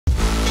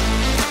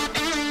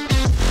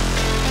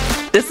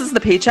This is the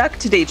Paycheck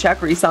to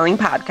Daycheck Reselling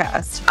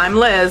Podcast. I'm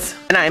Liz.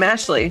 And I'm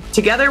Ashley.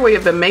 Together, we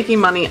have been making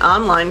money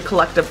online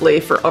collectively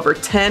for over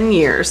 10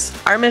 years.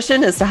 Our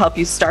mission is to help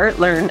you start,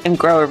 learn, and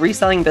grow a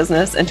reselling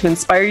business and to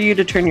inspire you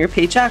to turn your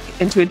paycheck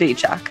into a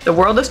daycheck. The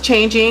world is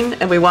changing,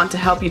 and we want to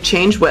help you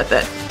change with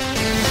it.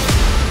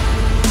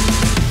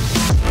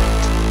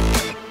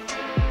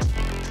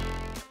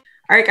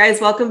 All right, guys,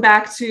 welcome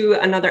back to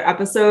another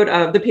episode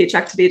of the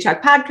Paycheck to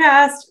Daycheck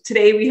Podcast.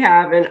 Today, we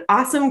have an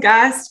awesome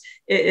guest.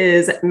 It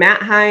is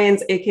Matt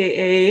Hines,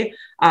 aka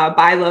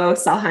Buy Low,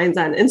 Sell Hines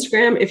on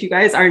Instagram. If you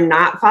guys are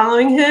not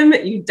following him,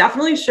 you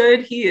definitely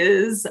should. He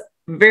is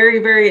very,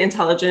 very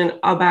intelligent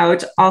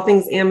about all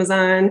things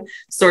Amazon,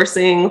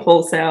 sourcing,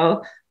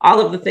 wholesale,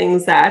 all of the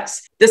things that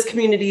this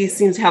community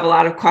seems to have a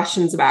lot of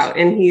questions about.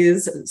 And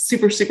he's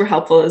super, super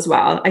helpful as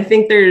well. I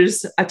think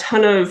there's a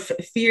ton of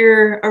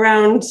fear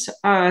around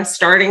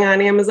starting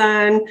on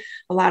Amazon.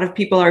 A lot of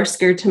people are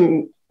scared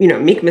to,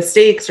 make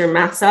mistakes or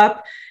mess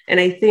up. And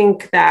I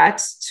think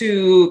that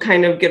to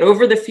kind of get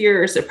over the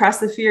fear or suppress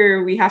the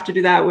fear, we have to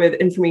do that with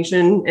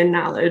information and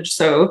knowledge.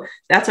 So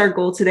that's our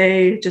goal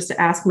today, just to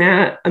ask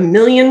Matt a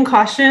million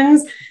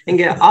questions and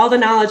get all the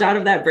knowledge out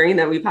of that brain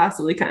that we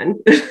possibly can.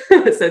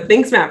 So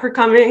thanks, Matt, for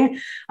coming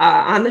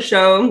on the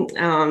show.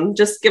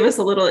 Just give us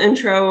a little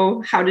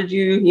intro. How did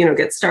you,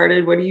 get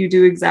started? What do you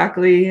do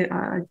exactly?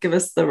 Give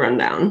us the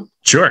rundown.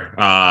 Sure.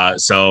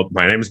 So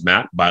my name is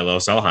Matt, Buy Low,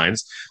 Sell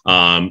Hines.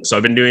 So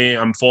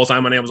I'm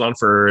full-time on Amazon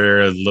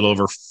for a little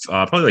over,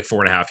 probably like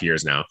 4.5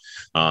 years now.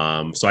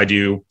 So I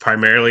do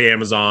primarily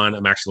Amazon.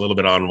 I'm actually a little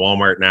bit on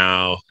Walmart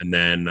now. And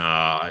then,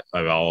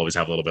 I'll always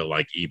have a little bit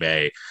like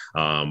eBay.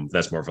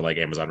 That's more for like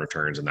Amazon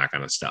returns and that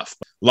kind of stuff.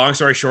 Long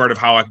story short of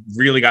how I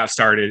really got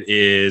started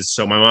is,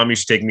 so my mom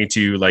used to take me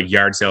to like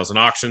yard sales and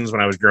auctions when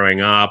I was growing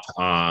up.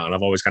 And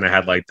I've always kind of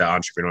had like the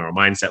entrepreneurial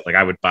mindset. Like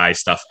I would buy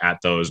stuff at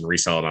those and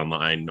resell it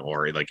online,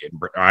 or like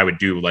I would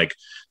do like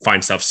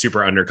find stuff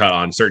super undercut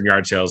on certain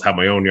yard sales, have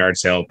my own yard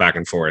sale back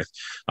and forth.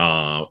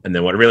 And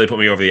then what really put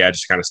me over the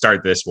edge to kind of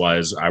start this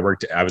was I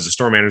was a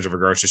store manager of a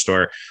grocery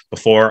store.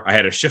 Before I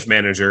had a shift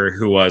manager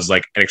who was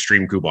like an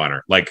extreme couponer,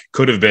 like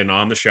could have been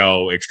on the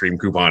show, extreme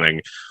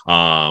couponing.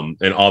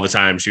 And all the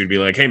time she would be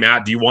like, "Hey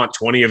Matt, do you want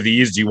 20 of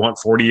these? Do you want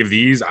 40 of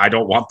these? I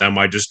don't want them.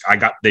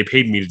 They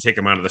paid me to take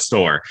them out of the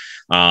store."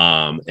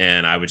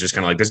 And I was just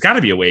kind of like, there's got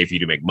to be a way for you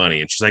to make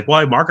money. And she's like, "Well,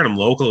 I market them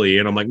locally."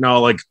 And I'm like, "No,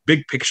 like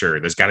big picture,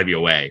 there's got to be a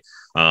way."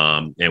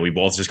 And we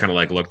both just kind of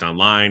like looked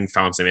online,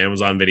 found some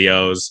Amazon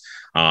videos,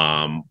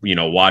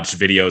 watched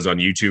videos on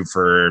YouTube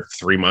for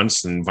 3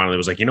 months, and finally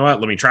was like, you know what,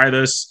 let me try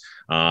this.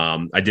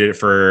 I did it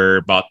for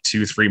about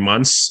 2-3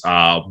 months,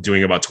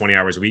 doing about 20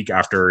 hours a week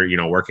after,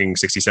 working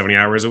 60-70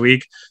 hours a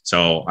week.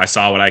 So I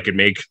saw what I could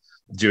make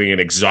doing an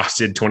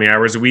exhausted 20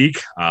 hours a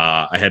week.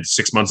 I had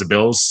 6 months of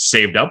bills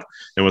saved up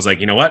and was like,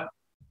 you know what,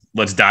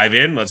 let's dive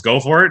in, let's go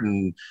for it.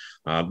 And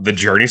the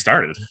journey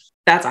started.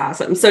 That's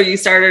awesome. So you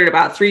started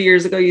about 3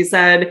 years ago, you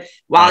said,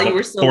 while you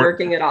were still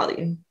working at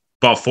Aldi.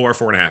 About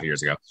 4.5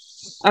 years ago.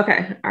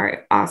 Okay. All right.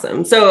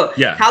 Awesome. So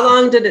yeah. How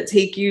long did it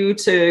take you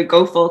to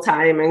go full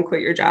time and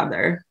quit your job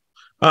there?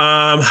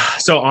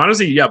 So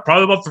honestly, yeah,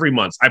 probably about 3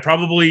 months. I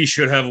probably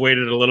should have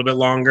waited a little bit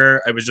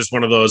longer. It was just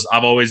one of those,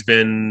 I've always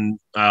been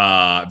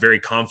very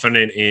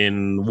confident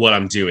in what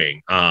I'm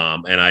doing.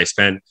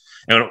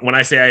 And when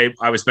I say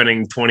I was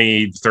spending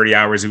 20-30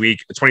 hours a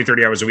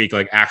week,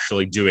 like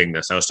actually doing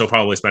this, I was still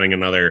probably spending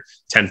another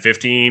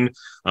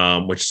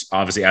 10-15, which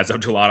obviously adds up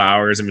to a lot of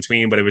hours in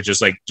between. But it was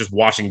just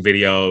watching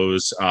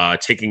videos,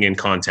 taking in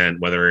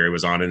content, whether it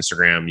was on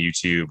Instagram,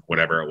 YouTube,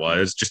 whatever it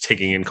was, just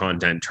taking in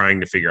content,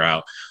 trying to figure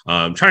out,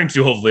 trying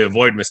to hopefully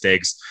avoid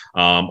mistakes.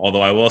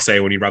 Although I will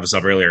say, when you brought this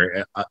up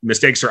earlier,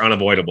 mistakes are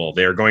unavoidable.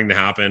 They are going to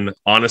happen.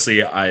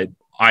 Honestly,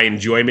 I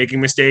enjoy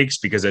making mistakes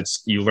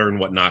because you learn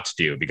what not to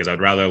do, because I'd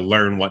rather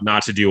learn what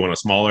not to do on a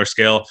smaller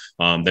scale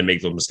than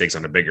make those mistakes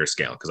on a bigger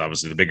scale. Because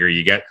obviously the bigger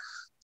you get,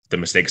 the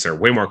mistakes are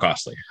way more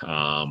costly.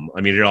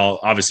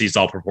 It's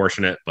all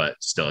proportionate, but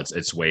still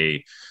it's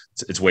way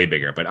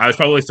bigger. But I was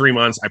probably 3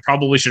 months. I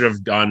probably should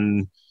have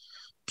done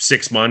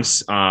 6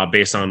 months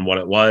based on what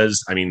it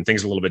was. I mean,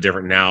 things are a little bit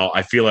different now.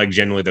 I feel like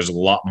generally there's a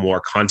lot more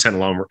content, a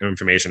lot more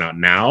information out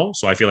now.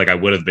 So I feel like I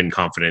would have been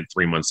confident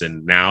 3 months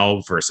in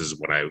now versus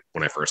when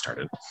I first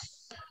started.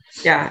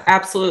 Yeah,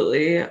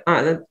 absolutely.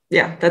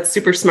 That's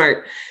super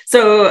smart.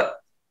 So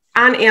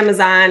on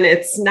Amazon,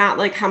 it's not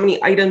like how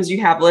many items you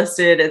have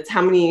listed, it's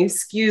how many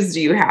SKUs do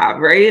you have,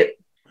 right?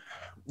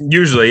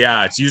 Usually,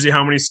 yeah. It's usually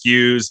how many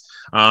SKUs.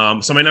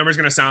 So my number is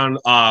going to sound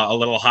a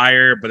little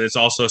higher, but it's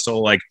also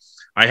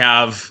I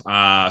have,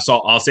 so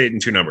I'll say it in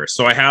two numbers.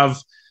 So I have,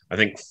 I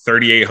think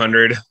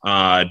 3,800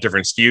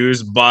 different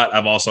SKUs, but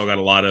I've also got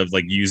a lot of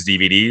like used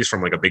DVDs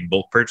from like a big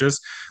bulk purchase.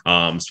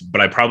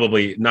 But I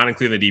probably, not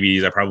including the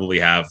DVDs, I probably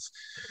have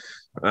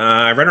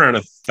right around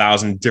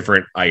 1,000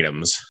 different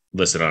items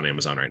listed on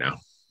Amazon right now.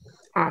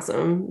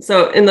 Awesome.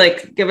 So, and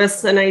like, give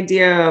us an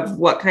idea of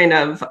what kind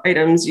of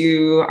items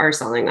you are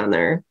selling on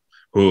there.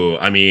 Who,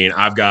 I mean,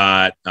 I've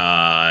got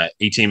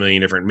 18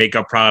 million different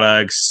makeup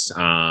products.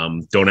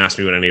 Don't ask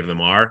me what any of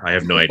them are. I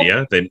have no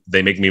idea.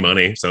 They make me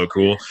money. So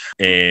cool.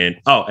 And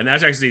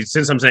that's actually,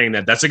 since I'm saying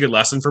that, that's a good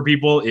lesson for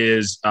people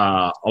is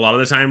a lot of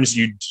the times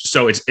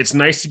it's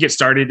nice to get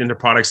started into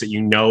products that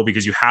you know,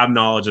 because you have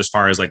knowledge as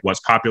far as like what's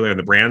popular and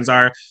the brands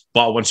are.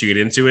 But once you get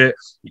into it,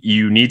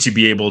 you need to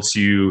be able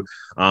to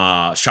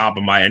shop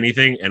and buy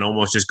anything and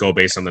almost just go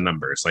based on the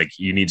numbers. Like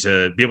you need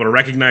to be able to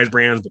recognize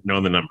brands, but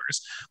know the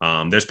numbers.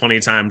 There's plenty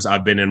of times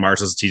I've been in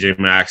Marshalls, TJ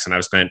Maxx, and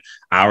I've spent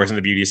hours in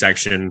the beauty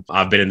section.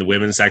 I've been in the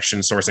women's section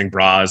sourcing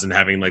bras and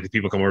having like the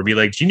people come over and be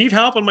like, do you need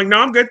help? I'm like, no,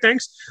 I'm good.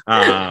 Thanks.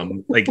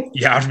 Like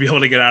you have to be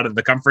able to get out of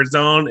the comfort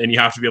zone, and you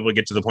have to be able to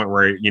get to the point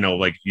where,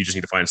 like you just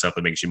need to find stuff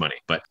that makes you money.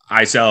 But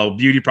I sell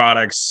beauty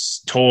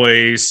products,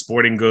 toys,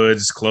 sporting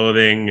goods,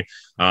 clothing,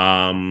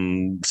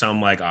 some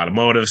like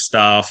automotive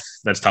stuff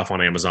that's tough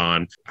on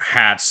Amazon,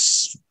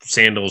 hats,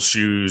 sandals,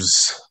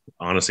 shoes.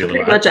 Honestly,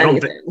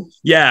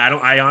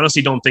 I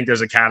honestly don't think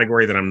there's a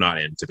category that I'm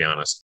not in, to be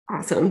honest.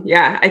 Awesome.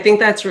 Yeah. I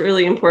think that's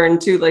really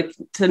important too, like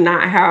to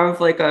not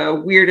have like a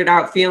weirded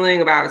out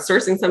feeling about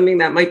sourcing something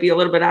that might be a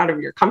little bit out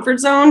of your comfort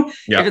zone.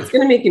 Yeah. If it's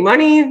going to make you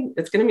money,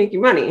 it's going to make you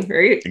money,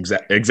 right?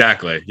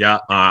 Exactly. Yeah.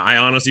 I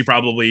honestly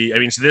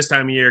so this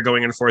time of year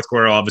going into fourth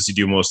quarter, I'll obviously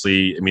do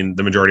mostly,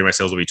 the majority of my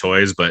sales will be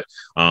toys, but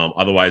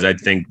otherwise I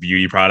think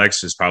beauty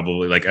products is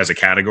probably like as a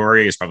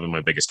category is probably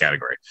my biggest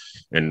category.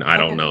 And I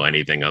don't know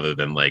anything other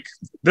than like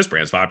this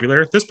brand's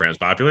popular.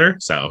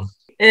 So.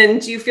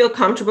 And do you feel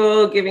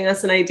comfortable giving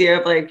us an idea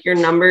of like your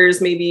numbers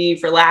maybe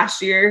for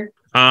last year?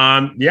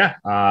 Yeah.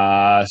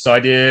 So I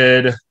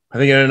think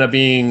it ended up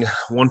being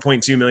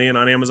 1.2 million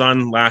on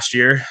Amazon last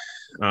year.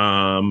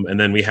 And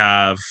then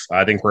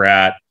I think we're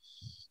at,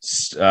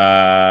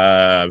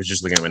 I was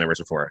just looking at my numbers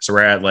before. So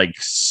we're at like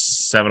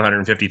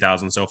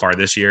 750,000 so far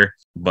this year,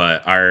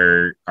 but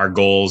our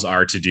goals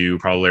are to do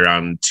probably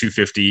around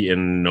 250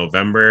 in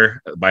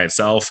November by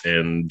itself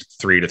and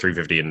 300 to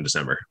 350 in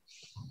December.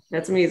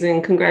 That's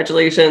amazing.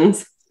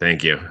 Congratulations.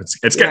 Thank you.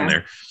 It's getting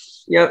there.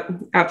 Yep,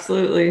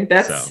 absolutely.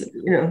 That's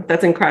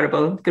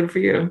incredible. Good for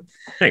you.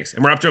 Thanks.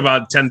 And we're up to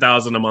about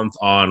 10,000 a month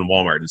on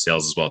Walmart in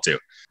sales as well too.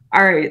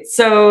 All right.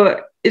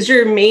 So is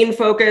your main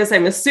focus,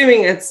 I'm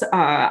assuming it's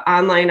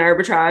online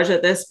arbitrage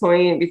at this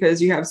point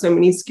because you have so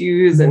many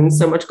SKUs and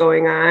so much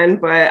going on.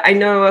 But I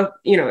know,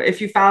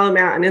 if you follow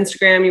Matt on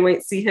Instagram, you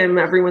might see him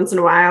every once in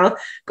a while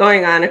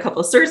going on a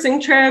couple of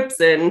sourcing trips,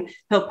 and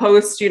he'll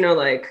post,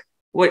 like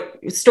what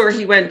store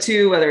he went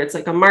to, whether it's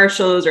like a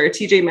Marshalls or a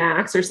TJ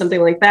Maxx or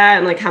something like that,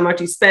 and like how much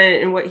he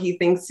spent and what he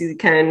thinks he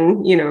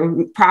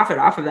can, profit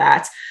off of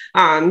that.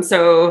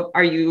 So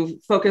are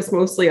you focused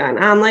mostly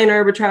on online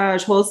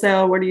arbitrage,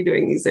 wholesale? What are you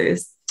doing these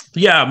days?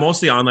 Yeah,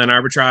 mostly online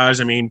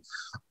arbitrage.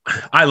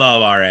 I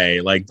love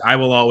RA. Like I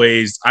will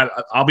always,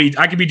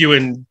 I could be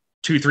doing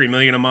 2-3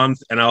 million a month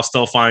and I'll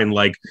still find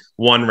like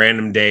one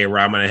random day where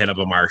I'm going to hit up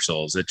a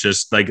Marshalls. It's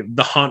just like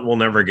the hunt will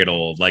never get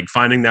old. Like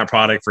finding that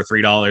product for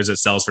 $3 that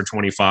sells for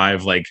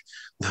 25, like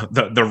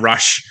the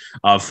rush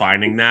of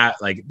finding that,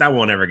 like that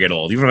won't ever get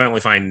old, even if I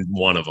only find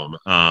one of them.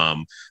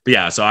 But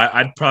yeah, so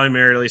I'd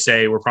primarily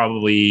say we're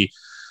probably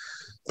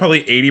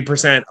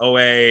 80%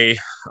 OA,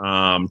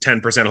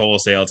 10%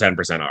 wholesale,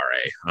 10%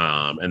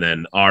 RA. And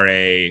then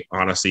RA,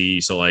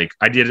 honestly, so like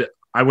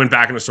I went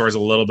back in the stores a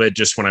little bit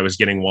just when I was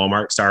getting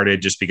Walmart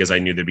started, just because I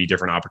knew there'd be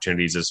different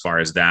opportunities as far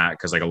as that.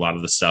 Cause like a lot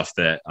of the stuff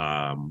that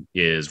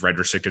is red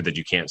restricted that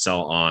you can't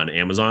sell on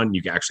Amazon,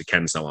 you actually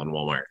can sell on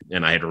Walmart.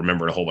 And I had to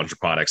remember a whole bunch of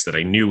products that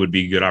I knew would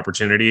be good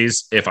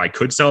opportunities. If I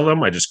could sell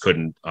them, I just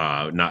couldn't,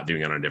 not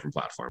doing it on a different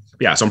platform.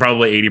 Yeah. So I'm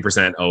probably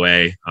 80%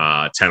 OA,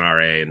 10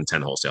 RA and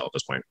 10 wholesale at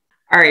this point.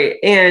 All right.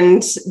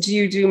 And do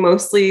you do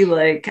mostly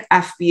like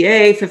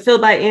FBA,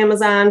 fulfilled by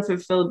Amazon,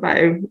 fulfilled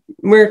by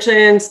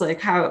merchants? Like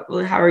how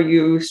are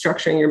you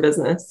structuring your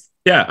business?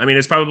 Yeah,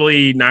 it's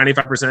probably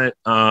 95%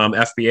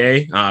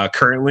 FBA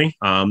currently.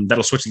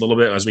 That'll switch a little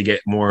bit as we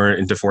get more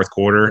into fourth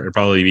quarter. It'll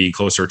probably be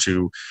closer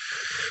to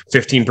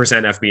 15%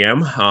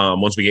 FBM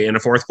once we get into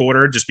fourth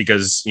quarter, just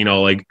because,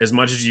 like as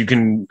much as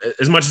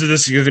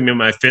this is going to be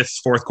my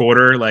fourth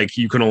quarter, like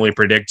you can only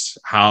predict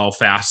how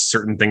fast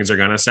certain things are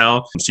going to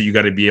sell. So you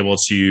got to be able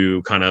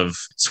to kind of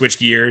switch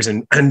gears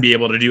and be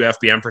able to do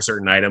FBM for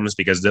certain items,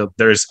 because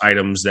there's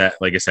items that,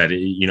 like I said,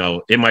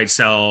 it might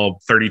sell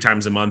 30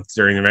 times a month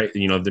during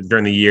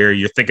the year.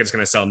 You think it's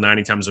going to sell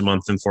 90 times a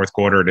month in fourth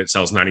quarter, and it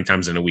sells 90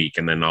 times in a week.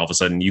 And then all of a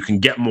sudden you can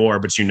get more,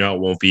 but it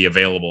won't be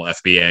available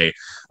FBA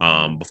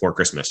before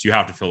Christmas. You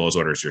have to fill those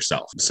orders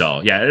yourself.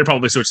 So yeah, it'll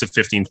probably switch to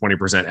 15-20%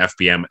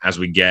 FBM as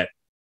we get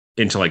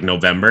into like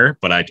November.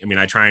 But I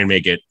try and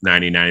make it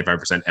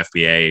 90-95%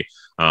 FBA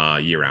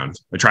year round.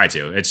 I try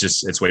to.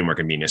 It's way more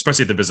convenient,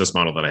 especially the business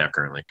model that I have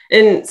currently.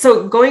 And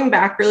so going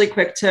back really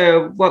quick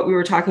to what we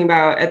were talking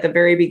about at the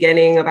very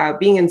beginning about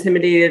being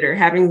intimidated or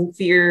having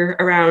fear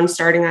around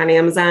starting on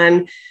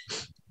Amazon,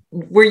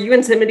 were you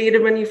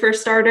intimidated when you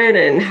first started,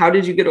 and how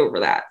did you get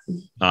over that?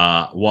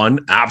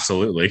 One,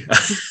 absolutely.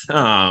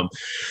 Yeah.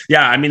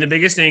 The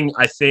biggest thing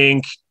I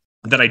think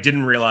that I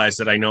didn't realize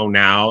that I know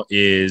now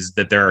is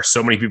that there are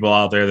so many people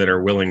out there that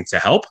are willing to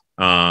help.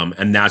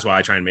 And that's why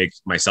I try and make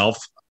myself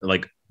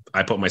like,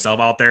 I put myself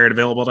out there and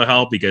available to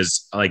help,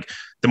 because like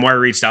the more I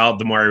reached out,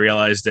 the more I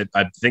realized that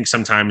I think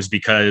sometimes,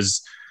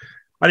 because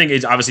I think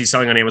it's obviously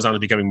selling on Amazon is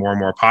becoming more and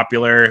more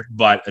popular,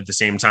 but at the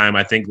same time,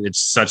 I think it's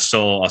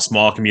still a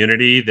small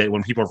community that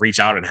when people reach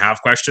out and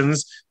have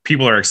questions,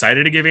 people are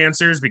excited to give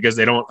answers because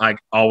they don't like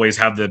always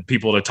have the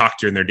people to talk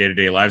to in their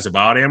day-to-day lives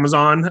about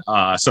Amazon.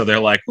 So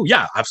they're like, oh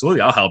yeah, absolutely,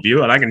 I'll help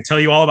you. And I can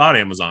tell you all about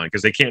Amazon,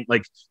 because they can't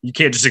you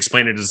can't just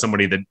explain it to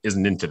somebody that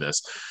isn't into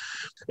this.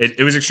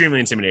 It was extremely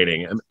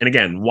intimidating. And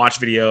again, watch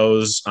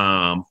videos.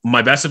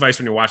 My best advice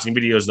when you're watching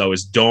videos, though,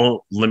 is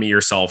don't limit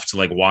yourself to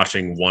like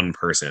watching one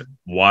person.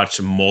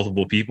 Watch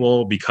multiple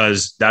people,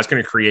 because that's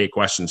going to create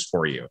questions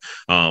for you.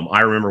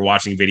 I remember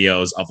watching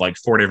videos of like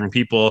 4 different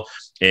people,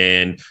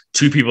 and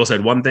 2 people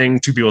said one thing,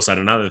 2 people said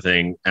another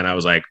thing. And I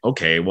was like,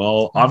 okay,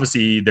 well,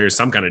 obviously there's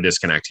some kind of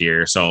disconnect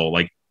here. So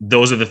like,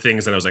 those are the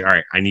things that I was like, all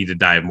right, I need to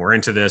dive more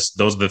into this.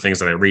 Those are the things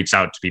that I reached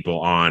out to people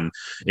on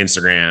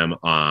Instagram,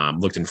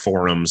 looked in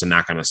forums and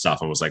that kind of stuff.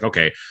 And was like,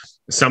 okay,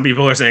 some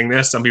people are saying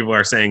this, some people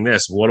are saying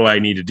this. What do I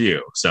need to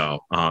do? So,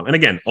 and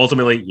again,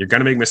 ultimately, you're going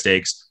to make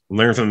mistakes,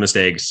 learn from the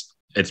mistakes.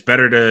 It's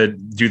better to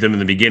do them in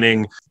the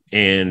beginning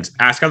and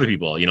ask other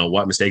people,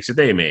 what mistakes did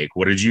they make?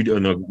 What did you do?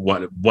 And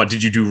what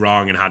did you do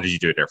wrong? And how did you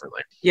do it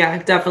differently? Yeah,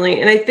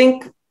 definitely. And I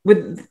think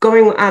with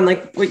going on,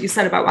 like what you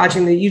said about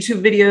watching the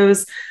YouTube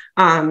videos,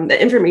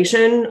 the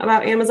information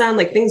about Amazon,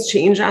 like things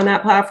change on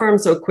that platform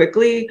so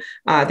quickly.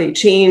 They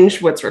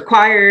change what's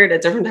required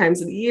at different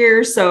times of the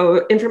year.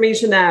 So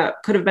information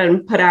that could have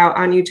been put out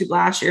on YouTube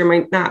last year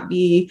might not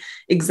be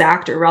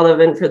exact or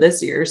relevant for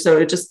this year.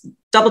 So just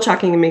double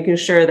checking and making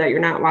sure that you're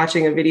not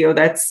watching a video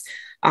that's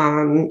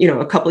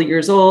a couple of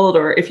years old,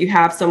 or if you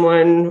have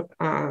someone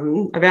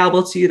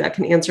available to you that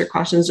can answer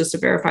questions just to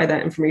verify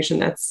that information,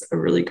 that's a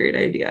really great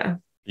idea.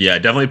 Yeah,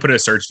 definitely put a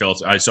search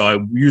filter. So I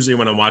usually,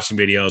 when I'm watching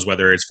videos,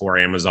 whether it's for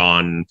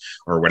Amazon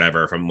or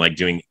whatever, if I'm like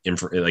doing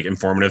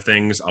informative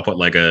things, I'll put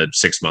like a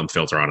 6-month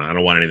filter on it. I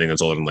don't want anything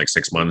that's older than like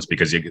 6 months,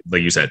 because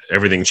like you said,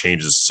 everything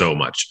changes so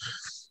much.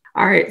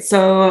 All right.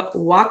 So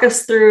walk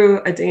us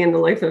through a day in the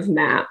life of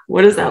Matt.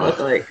 What does that look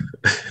like?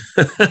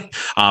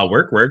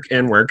 Work,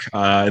 and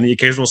the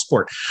occasional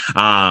sport.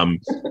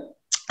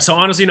 So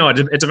honestly, no,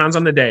 it depends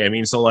on the day. I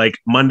mean, so like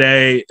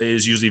Monday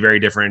is usually very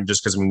different,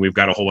 just because we've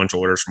got a whole bunch of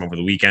orders from over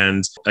the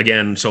weekend.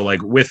 Again, so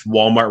like with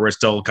Walmart, we're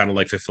still kind of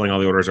like fulfilling all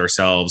the orders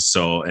ourselves.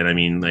 So, and I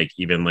mean, like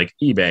even like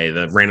eBay,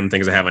 the random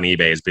things I have on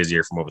eBay is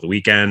busier from over the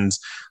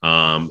weekends.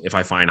 If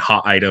I find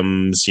hot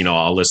items,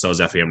 I'll list those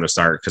FAM to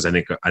start, because I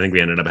think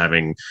we ended up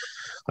having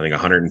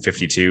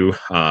 152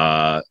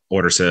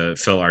 orders to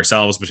fill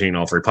ourselves between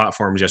all 3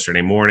 platforms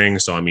yesterday morning.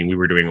 So, I mean, we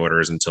were doing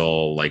orders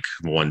until like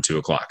 1-2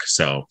 o'clock.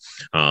 So,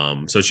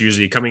 so it's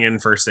usually coming in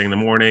first thing in the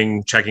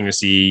morning, checking to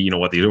see,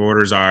 what the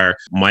orders are.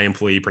 My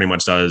employee pretty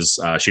much does,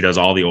 she does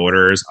all the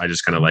orders. I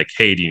just kind of like,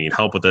 hey, do you need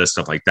help with this?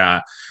 Stuff like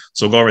that.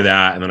 So we'll go over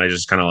that. And then I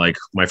just kind of like,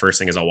 my first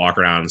thing is I'll walk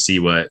around and see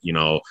what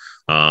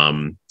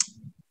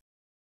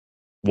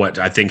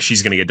I think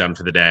she's going to get done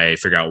for the day,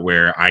 figure out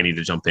where I need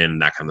to jump in,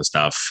 that kind of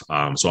stuff.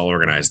 So I'll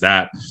organize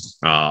that.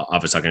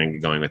 Obviously, I'm going to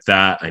get going with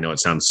that. I know it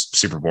sounds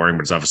super boring,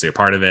 but it's obviously a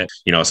part of it.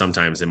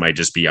 Sometimes it might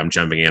just be I'm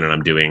jumping in and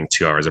I'm doing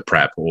 2 hours of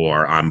prep,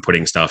 or I'm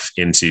putting stuff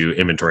into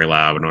Inventory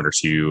Lab in order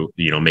to,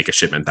 make a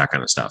shipment, that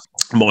kind of stuff.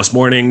 Most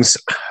mornings,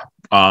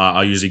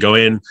 I'll usually go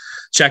in,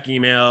 check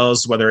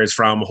emails, whether it's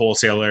from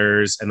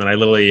wholesalers. And then I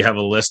literally have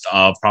a list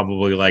of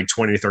probably like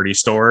 20 to 30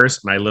 stores.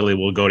 And I literally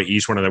will go to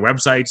each one of their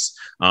websites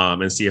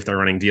and see if they're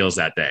running deals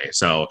that day.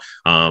 So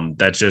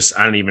that's just,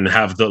 I don't even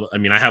have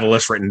I have a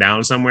list written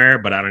down somewhere,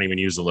 but I don't even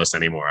use the list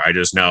anymore. I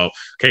just know,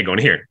 okay, going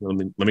here. Let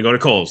me go to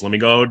Kohl's. Let me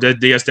go to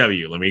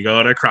DSW. Let me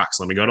go to Crocs.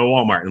 Let me go to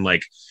Walmart, and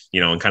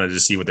and kind of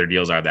just see what their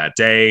deals are that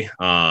day.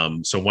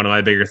 So one of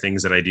my bigger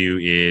things that I do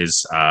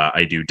is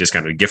I do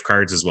discounted gift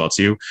cards as well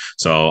too.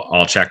 So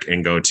I'll check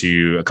and go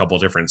to a couple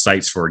of different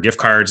sites for gift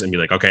cards and be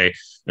like, okay,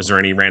 is there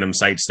any random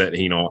sites that,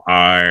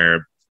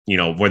 are,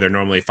 where they're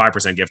normally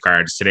 5% gift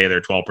cards, today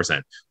they're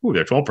 12%. Ooh,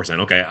 they're 12%.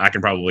 Okay, I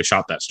can probably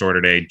shop that store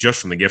today just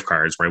from the gift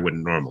cards where I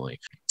wouldn't normally.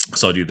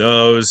 So I'll do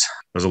those.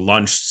 There's a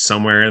lunch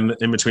somewhere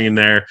in between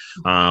there.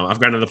 I've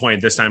gotten to the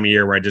point this time of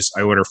year where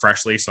I order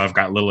freshly. So I've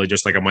got literally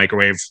just like a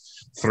microwave,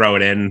 throw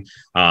it in,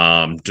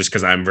 just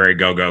because I'm very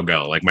go.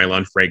 Like my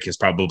lunch break is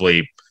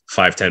probably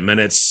 5-10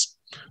 minutes,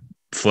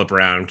 flip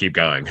around, keep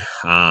going.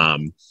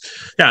 And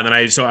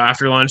then so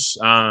after lunch,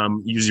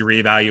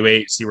 usually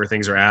reevaluate, see where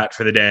things are at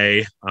for the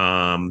day,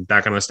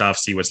 that kind of stuff,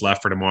 see what's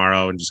left for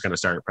tomorrow, and just kind of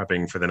start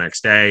prepping for the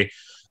next day.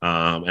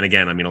 And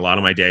again, a lot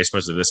of my day,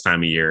 especially this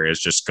time of year, is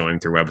just going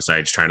through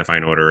websites, trying to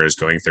find orders,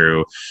 going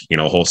through,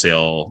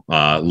 wholesale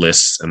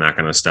lists and that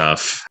kind of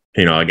stuff.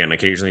 Again,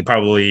 occasionally,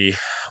 probably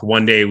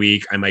one day a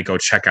week, I might go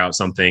check out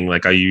something.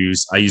 Like I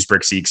use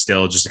BrickSeek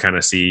still just to kind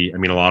of see. A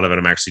lot of it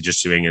I'm actually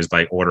just doing is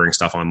by ordering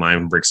stuff online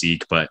from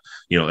BrickSeek. But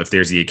if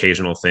there's the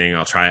occasional thing,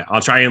 I'll try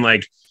and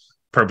like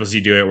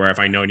purposely do it where if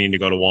I know I need to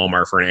go to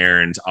Walmart for an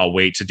errand, I'll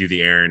wait to do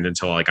the errand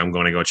until like I'm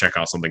going to go check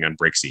out something on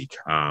Brickseek.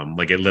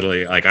 Like it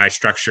literally, like I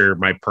structure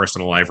my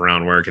personal life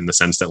around work in the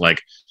sense that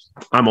like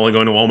I'm only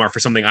going to Walmart for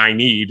something I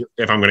need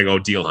if I'm going to go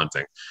deal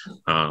hunting.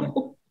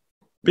 But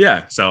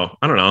yeah, so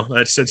I don't know.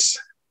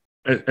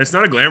 It's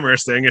not a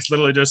glamorous thing. It's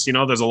literally just,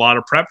 there's a lot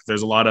of prep.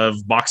 There's a lot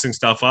of boxing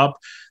stuff up.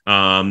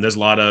 There's a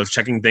lot of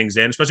checking things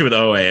in, especially with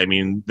OA. I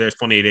mean, there's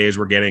plenty of days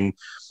we're getting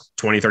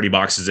 20, 30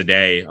 boxes a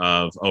day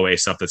of OA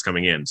stuff that's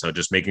coming in. So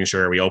just making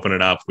sure we open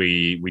it up,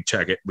 we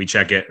check it.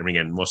 And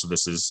again, most of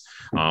this is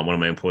one of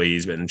my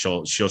employees, but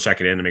she'll check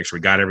it in to make sure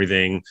we got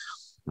everything,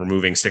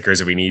 removing stickers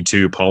if we need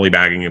to,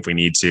 polybagging if we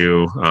need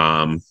to.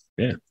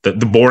 Yeah, the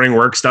boring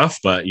work stuff.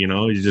 But,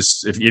 you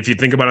just, if you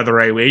think about it the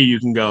right way, you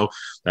can go,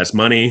 that's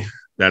money.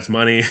 That's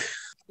money.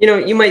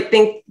 You might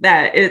think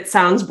that it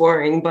sounds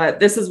boring, but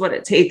this is what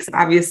it takes,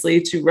 obviously,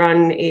 to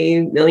run a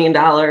 $1 million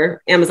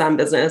Amazon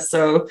business.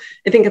 So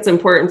I think it's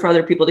important for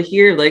other people to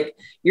hear, like,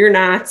 you're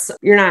not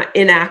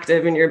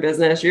inactive in your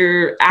business.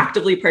 You're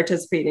actively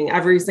participating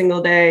every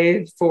single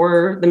day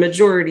for the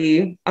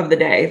majority of the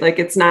day. Like,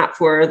 it's not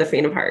for the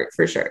faint of heart,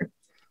 for sure.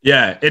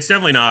 Yeah, it's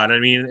definitely not. I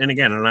mean, and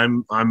again,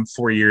 and I'm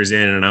 4 years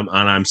in, and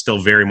I'm still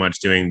very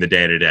much doing the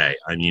day to day.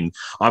 I mean,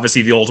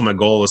 obviously, the ultimate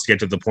goal is to get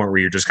to the point where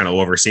you're just kind of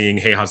overseeing,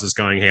 hey, how's this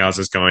going? Hey, how's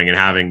this going? And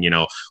having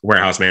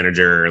warehouse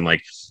manager and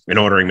like an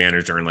ordering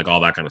manager and like all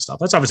that kind of stuff.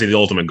 That's obviously the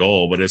ultimate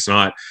goal, but it's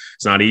not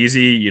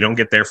easy. You don't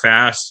get there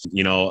fast,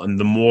 and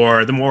the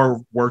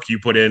more work you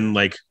put in,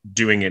 like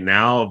doing it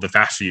now, the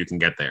faster you can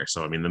get there.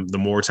 So I mean, the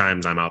more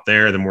times I'm out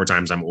there, the more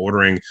times I'm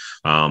ordering,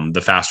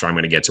 the faster I'm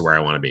going to get to where I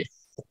want to be.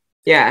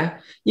 Yeah.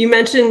 You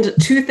mentioned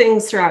two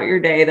things throughout your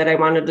day that I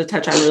wanted to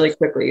touch on really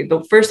quickly.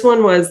 The first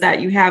one was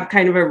that you have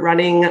kind of a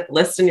running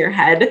list in your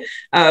head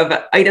of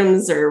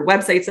items or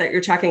websites that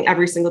you're checking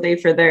every single day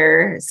for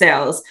their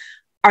sales.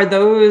 Are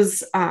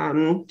those,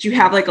 do you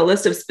have like a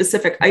list of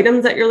specific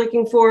items that you're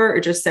looking for, or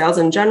just sales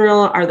in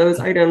general? Are those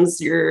items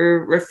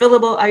your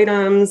refillable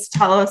items?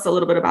 Tell us a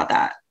little bit about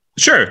that.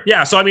 Sure.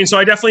 Yeah. So, I mean, so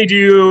I definitely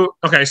do.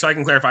 Okay. So I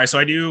can clarify. So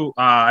I do,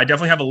 I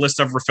definitely have a list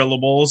of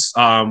refillables,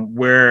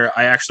 where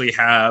I actually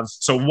have,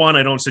 so one,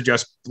 I don't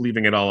suggest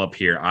leaving it all up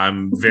here.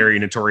 I'm very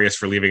notorious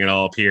for leaving it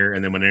all up here.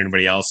 And then when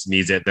anybody else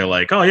needs it, they're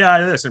like, oh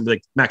yeah, this. And I'm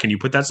like, Matt, can you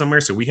put that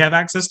somewhere so we have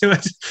access to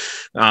it?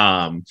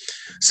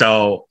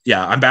 So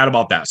yeah, I'm bad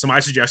about that. So my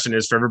suggestion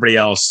is for everybody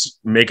else,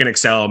 make an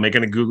Excel, make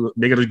it a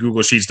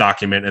Google Sheets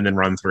document, and then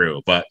run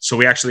through. But so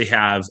we actually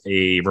have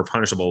a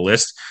replenishable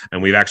list,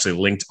 and we've actually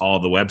linked all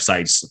the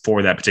websites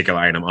for that particular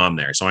item on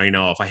there. So I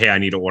know if I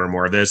need to order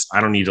more of this,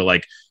 I don't need to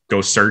like go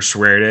search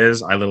where it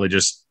is. I literally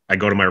I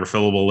go to my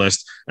refillable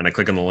list and I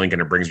click on the link,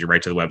 and it brings you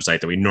right to the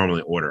website that we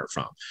normally order it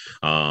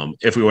from.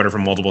 If we order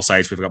from multiple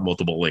sites, we've got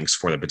multiple links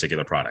for the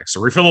particular product. So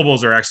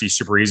refillables are actually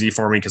super easy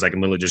for me because I can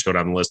literally just go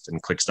down the list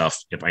and click stuff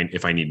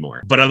if I need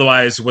more. But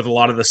otherwise, with a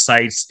lot of the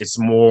sites, it's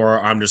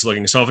more I'm just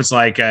looking. So if it's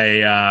like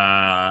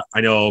I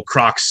know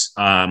Crocs,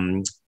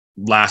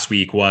 last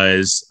week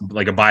was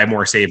like a buy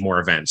more, save more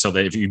event. So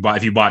that if you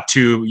bought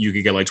two, you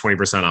could get like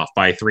 20% off.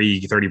 Buy three,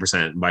 you get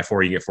 30%. Buy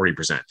four, you get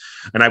 40%.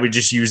 And I would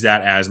just use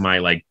that as my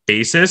like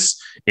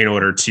basis in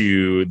order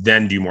to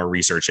then do more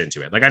research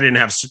into it. Like I didn't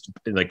have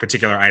like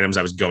particular items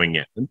I was going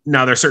in.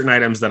 Now there's certain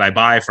items that I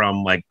buy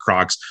from like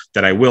Crocs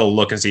that I will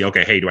look and see,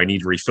 okay, hey, do I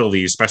need to refill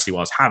these, especially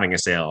while it's having a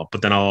sale?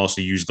 But then I'll also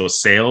use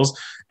those sales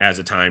as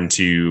a time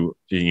to,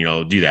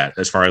 do that.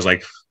 As far as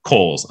like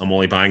Kohl's, I'm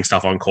only buying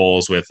stuff on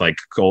Kohl's with like,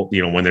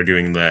 when they're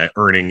doing the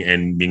earning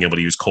and being able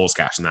to use Kohl's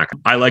cash and that.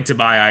 I like to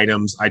buy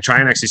items. I try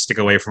and actually stick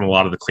away from a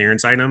lot of the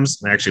clearance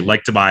items. I actually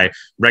like to buy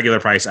regular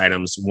price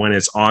items when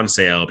it's on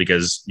sale,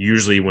 because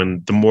usually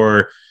the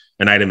more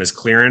an item is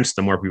clearance,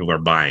 the more people are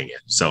buying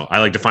it. So I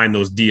like to find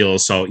those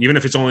deals. So even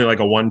if it's only like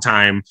a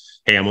one-time,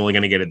 hey, I'm only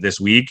going to get it this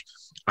week,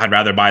 I'd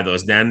rather buy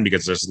those then,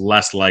 because there's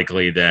less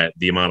likely that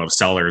the amount of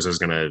sellers is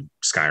going to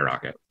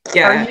skyrocket.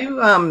 Yeah. Are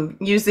you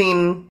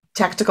using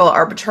tactical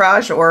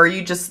arbitrage, or are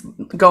you just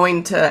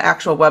going to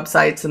actual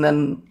websites and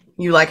then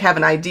you like have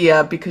an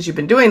idea because you've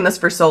been doing this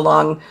for so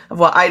long of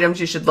what items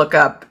you should look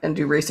up and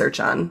do research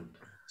on?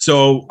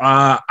 So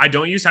I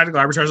don't use tactical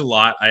arbitrage a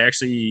lot. I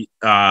actually,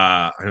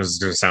 this is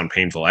going to sound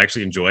painful, I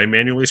actually enjoy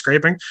manually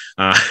scraping.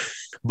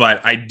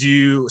 But I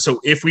do. So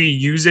if we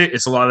use it,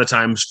 it's a lot of the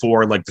times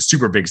for like the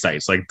super big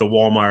sites, like the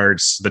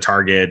Walmarts, the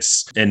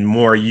Targets, and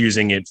more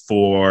using it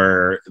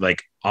for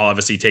like, I'll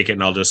obviously take it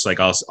and I'll just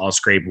like, I'll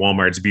scrape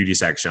Walmart's beauty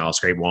section. I'll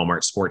scrape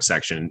Walmart's sports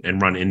section and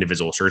run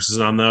individual searches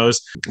on those.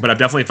 But I've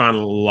definitely found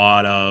a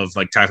lot of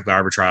like tactical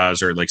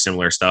arbitrage or like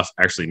similar stuff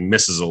actually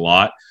misses a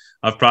lot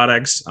of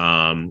products.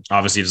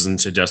 Obviously it doesn't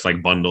suggest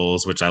like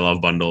bundles, which I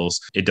love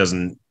bundles. It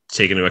doesn't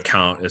take into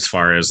account as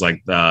far as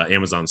like the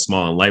Amazon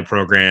Small and Light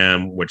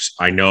program, which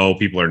I know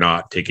people are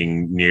not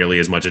taking nearly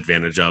as much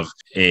advantage of.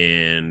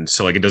 And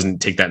so like, it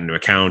doesn't take that into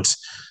account.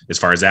 as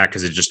far as that,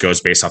 because it just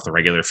goes based off the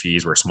regular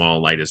fees, where small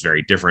and light is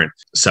very different.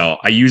 So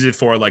I use it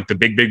for like the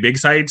big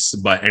sites,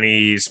 but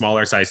any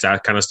smaller sites,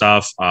 that kind of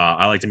stuff,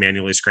 I like to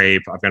manually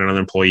scrape. I've got another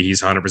employee,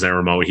 he's 100%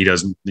 remote. He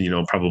does,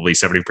 probably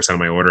 70% of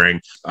my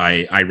ordering.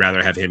 I'd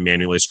rather have him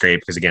manually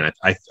scrape, because again,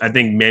 I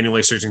think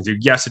manually searching through,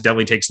 yes, it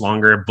definitely takes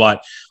longer,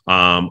 but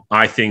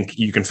I think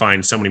you can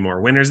find so many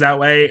more winners that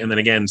way. And then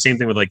again, same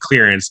thing with like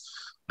clearance.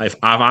 If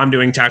I'm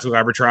doing tactical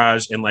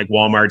arbitrage in like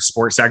Walmart's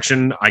sports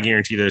section, I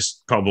guarantee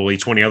there's probably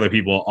 20 other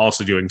people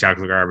also doing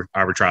tactical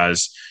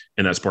arbitrage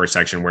in that sports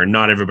section, where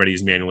not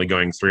everybody's manually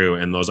going through,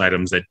 and those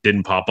items that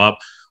didn't pop up,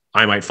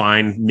 I might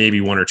find,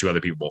 maybe one or two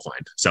other people will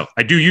find. So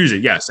I do use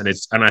it, yes. And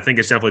I think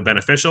it's definitely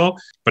beneficial.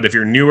 But if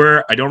you're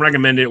newer, I don't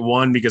recommend it.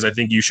 One, because I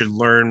think you should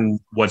learn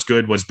what's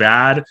good, what's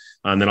bad.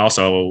 And then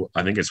also,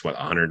 I think it's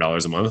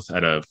 $100 a month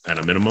at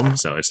a minimum.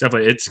 So it's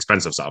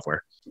expensive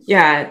software.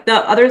 Yeah.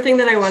 The other thing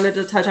that I wanted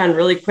to touch on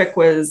really quick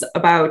was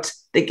about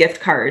the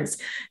gift cards.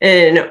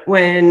 And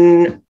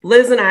when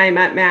Liz and I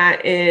met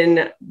Matt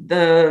in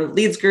the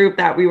leads group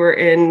that we were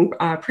in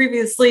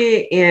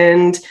previously,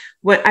 and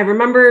what I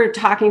remember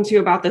talking to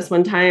you about this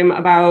one time,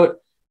 about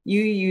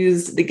you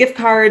use the gift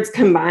cards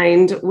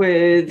combined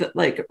with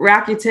like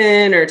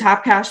Rakuten or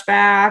Top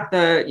Cashback,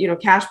 the,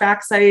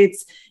 cashback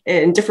sites,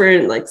 and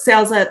different like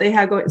sales that they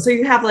have going. So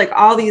you have like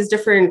all these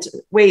different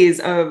ways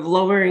of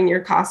lowering your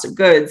cost of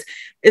goods.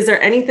 Is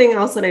there anything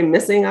else that I'm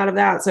missing out of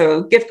that?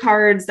 So gift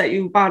cards that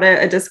you bought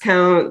at a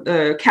discount,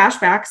 the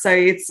cashback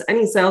sites,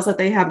 any sales that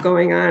they have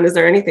going on. Is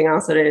there anything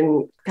else that I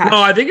didn't catch?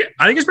 No, I think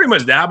it's pretty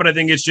much that, but I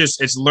think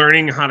it's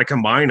learning how to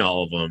combine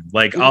all of them.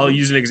 Like I'll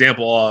use an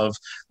example of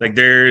like,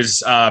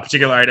 there's a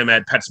particular item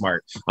at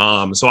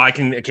PetSmart. So I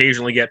can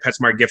occasionally get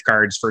PetSmart gift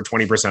cards for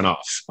 20%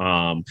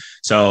 off.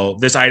 So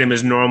this item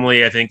is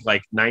normally, I think,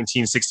 like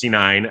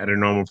 $19.69 at a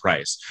normal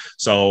price.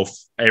 So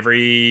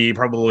every,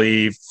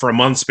 probably for a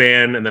month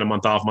span and then a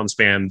month off month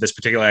span, this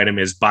particular item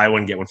is buy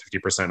one, get one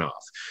 50%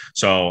 off.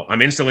 So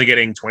I'm instantly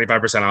getting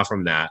 25% off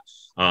from that.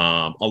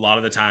 A lot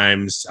of the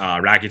times,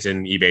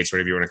 Rakuten, Ebates,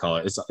 whatever you want to call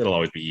it, it'll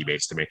always be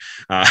Ebates to me,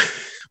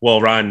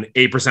 will run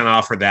 8%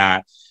 off for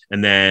that.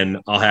 And then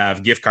I'll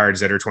have gift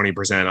cards that are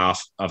 20%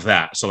 off of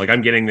that. So like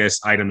I'm getting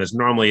this item that's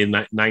normally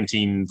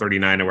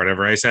 $19.39 or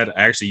whatever I said.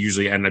 I actually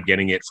usually end up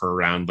getting it for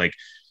around like,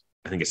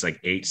 I think it's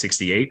like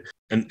 $8.68.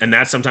 And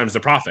that's sometimes the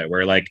profit,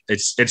 where like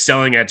it's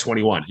selling at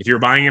 21. If you're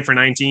buying it for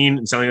 19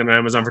 and selling it on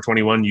Amazon for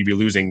 21, you'd be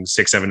losing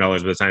 $6-7 by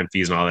the time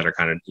fees and all that are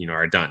kind of,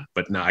 are done.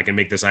 But now I can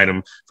make this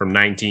item from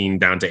 19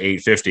 down to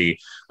 8.50,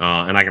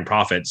 and I can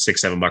profit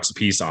 $6-7 a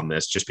piece on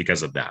this just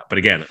because of that. But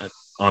again,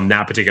 on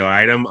that particular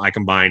item, I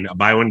combine a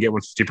buy one, get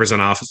one 50%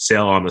 off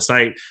sale on the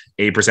site,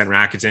 8%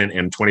 Rakuten,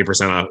 and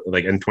 20% off,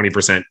 and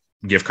 20%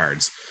 gift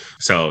cards.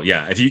 So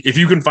yeah, if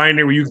you can find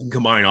it where you can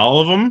combine all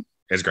of them,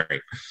 it's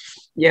great.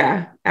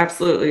 Yeah,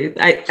 absolutely.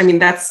 I mean,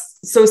 that's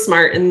so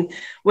smart. And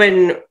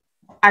when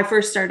I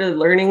first started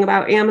learning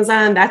about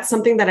Amazon, that's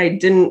something that I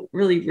didn't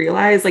really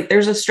realize. Like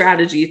there's a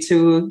strategy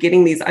to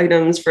getting these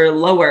items for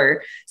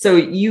lower, so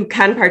you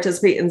can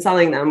participate in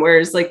selling them.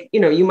 Whereas like,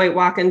 you might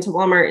walk into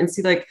Walmart and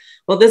see like,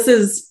 well, this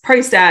is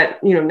priced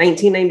at,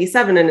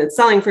 $19.97 and it's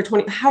selling for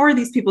 20. How are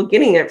these people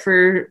getting it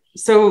for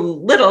so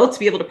little to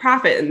be able to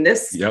profit? And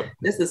this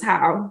is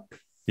how.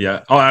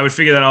 Yeah. Oh, I would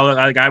figure that all.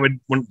 Like I would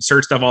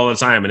search stuff all the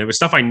time, and it was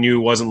stuff I knew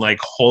wasn't like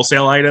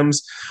wholesale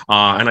items.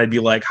 And I'd be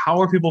like,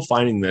 "How are people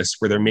finding this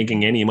where they're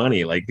making any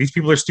money? Like these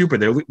people are stupid.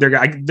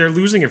 They're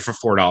losing it for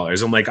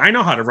 $4." I'm like, I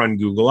know how to run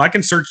Google. I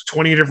can search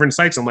 20 different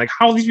sites. I'm like,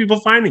 how are these people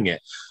finding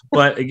it?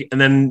 But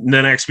and then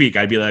the next week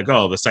I'd be like,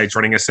 oh, the site's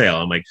running a sale.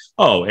 I'm like,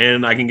 oh,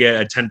 and I can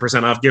get a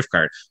 10% off gift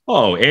card.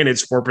 Oh, and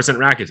it's 4%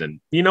 Rakuten.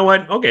 You know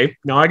what? Okay,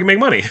 now I can make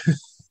money.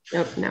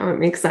 Yep. Now it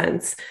makes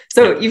sense.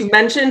 So you've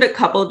mentioned a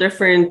couple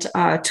different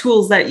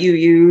tools that you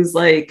use,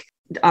 like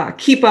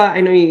Keepa. I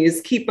know you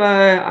use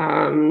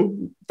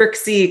Keepa,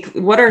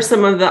 Brickseek. What are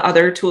some of the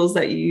other tools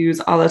that you use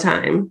all the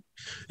time?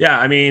 Yeah,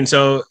 I mean,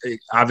 so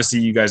obviously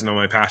you guys know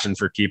my passion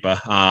for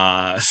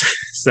Keepa.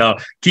 So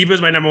Keepa is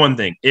my number one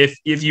thing. If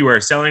you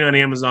are selling on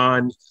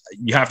Amazon,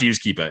 you have to use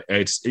Keepa.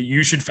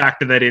 You should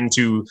factor that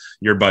into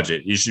your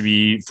budget. You should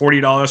be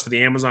 $40 for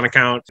the Amazon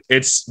account.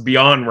 It's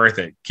beyond worth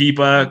it.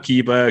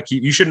 Keepa.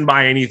 You shouldn't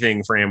buy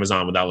anything for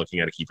Amazon without looking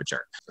at a Keepa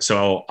chart.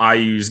 So I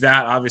use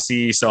that,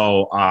 obviously.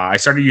 So I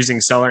started using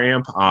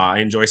SellerAmp. I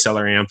enjoy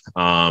SellerAmp.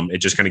 It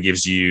just kind of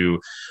gives you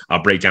a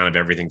breakdown of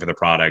everything for the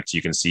product.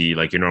 You can see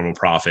like your normal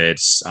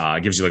profits.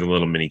 It gives you like a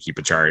little mini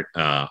Keepa chart.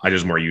 I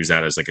just more use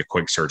that as like a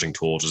quick searching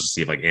tool just to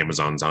see if like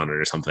Amazon's on it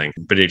or something.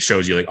 But it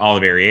shows you like all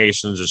the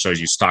variations. It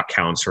shows you stock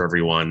counts for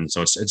everyone.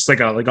 So it's like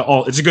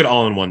it's a good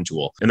all-in-one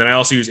tool. And then I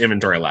also use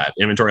Inventory Lab.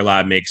 Inventory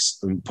Lab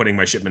makes putting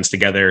my shipments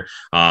together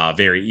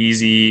very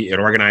easy. It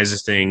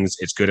organizes things.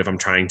 It's good if I'm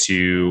trying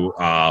to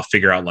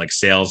figure out like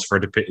sales for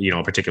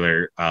a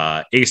particular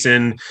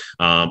ASIN.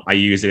 I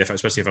use it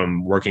especially if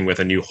I'm working with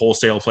a new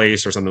wholesale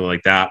place or something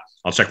like that.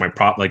 I'll check my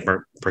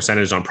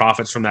percentage on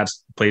profits from that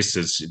place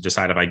to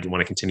decide if I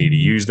want to continue to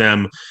use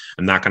them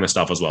and that kind of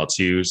stuff as well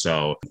too.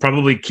 So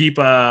probably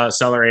Keepa,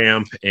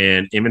 SellerAmp,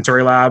 and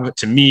Inventory Lab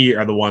to me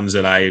are the ones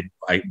that I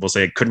I will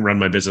say I couldn't run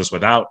my business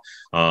without.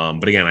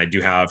 But again, I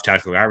do have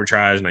Tactical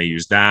Arbitrage, and I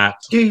use that.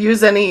 Do you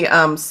use any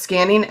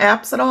scanning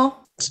apps at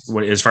all?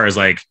 As far as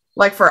like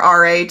for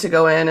RA to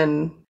go in,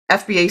 and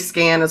FBA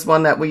Scan is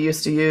one that we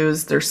used to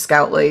use. There's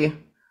Scoutly.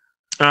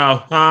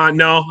 Oh,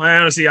 no, I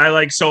honestly,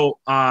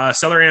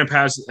 Seller Amp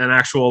has an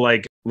actual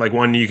like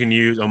one you can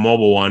use, a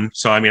mobile one.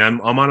 So, I mean,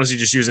 I'm honestly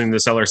just using the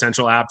Seller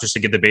Central app just to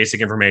get the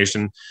basic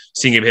information,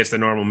 seeing if it hits the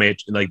normal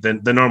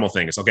the normal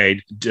things.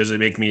 Okay. Does it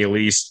make me at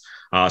least,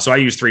 so I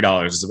use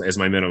 $3 as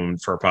my minimum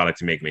for a product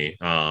to make me,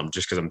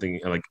 just because I'm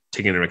thinking like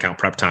taking into account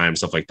prep time,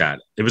 stuff like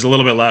that. It was a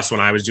little bit less when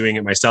I was doing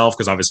it myself,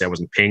 because obviously I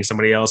wasn't paying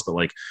somebody else, but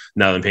like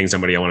now that I'm paying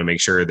somebody, I want to make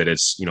sure that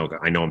it's,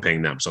 I know I'm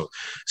paying them. So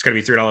it's got to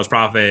be $3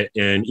 profit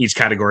in each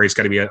category. It's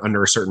got to be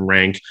under a certain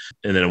rank.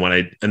 And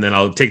then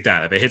I'll take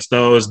that. If it hits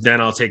those,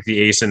 then I'll take the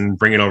ACE and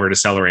bring it over to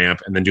Seller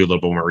Amp and then do a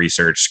little bit more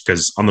research,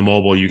 because on the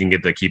mobile, you can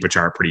get the Keep a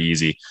Chart pretty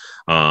easy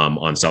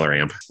on Seller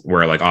Amp,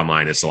 where like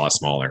online it's a lot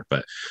smaller.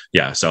 But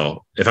yeah,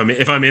 so if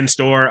I'm in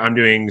store, I'm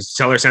doing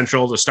Seller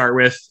Central to start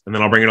with, and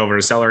then I'll bring it over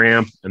to Seller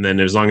Amp, and then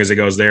as long as it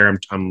goes there,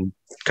 I'm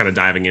kind of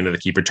diving into the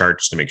Keep a Chart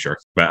just to make sure.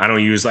 But I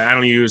don't use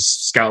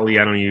Scoutly,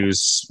 I don't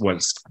use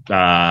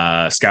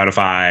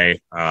Scoutify,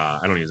 I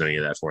don't use any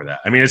of that for that.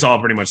 I mean, it's all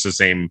pretty much the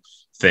same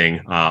thing.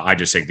 I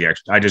just take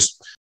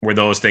where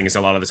those things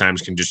a lot of the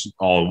times can just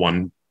all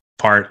one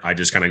part, I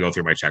just kind of go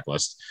through my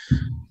checklist.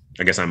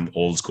 I guess I'm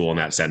old school in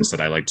that sense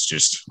that I like to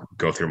just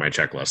go through my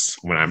checklist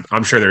when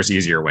I'm sure there's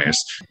easier ways.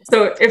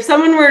 So if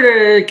someone were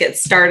to get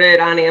started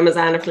on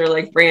Amazon, if they're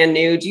like brand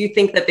new, do you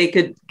think that they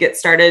could get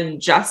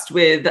started just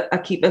with a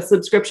Keepa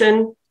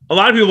subscription? A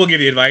lot of people will give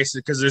you advice,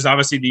 because there's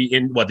obviously the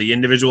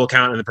individual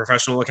account and the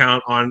professional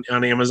account on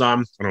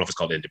Amazon. I don't know if it's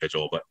called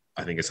individual, but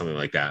I think it's something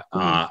like that.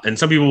 And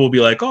some people will be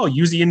like, oh,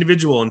 use the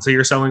individual until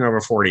you're selling over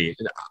 40.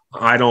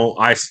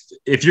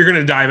 If you're going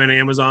to dive into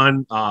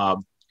Amazon,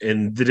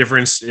 and the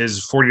difference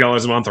is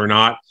 $40 a month or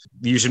not,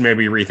 you should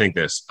maybe rethink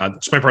this.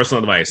 Just my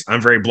personal advice.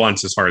 I'm very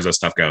blunt as far as this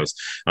stuff goes.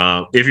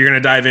 If you're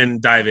going to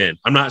dive in.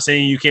 I'm not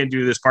saying you can't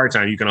do this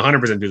part-time. You can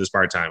 100% do this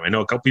part-time. I know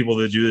a couple people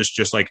that do this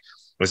just like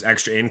was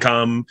extra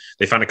income.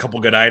 They found a couple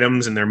good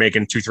items and they're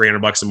making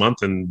 $200-300 a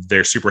month, and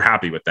they're super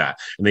happy with that.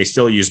 And they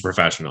still use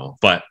professional,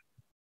 but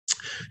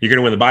you're going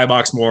to win the buy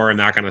box more and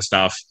that kind of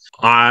stuff.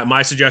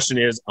 My suggestion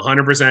is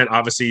 100%,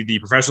 obviously the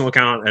professional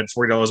account at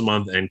 $40 a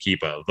month and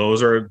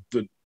Keepa.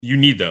 You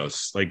need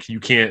those. Like, you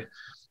can't,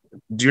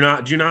 do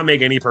not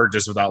make any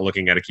purchase without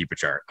looking at a Keepa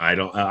chart. I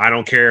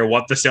don't care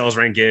what the sales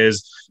rank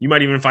is. You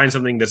might even find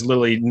something that's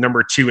literally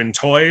number 2 in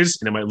toys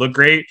and it might look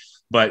great,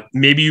 but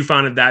maybe you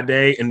found it that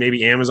day and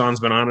maybe Amazon's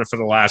been on it for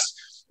the last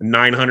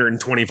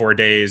 924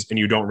 days and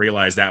you don't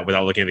realize that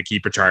without looking at the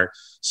Keepa chart.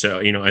 So,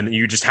 and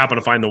you just happen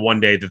to find the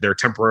one day that they're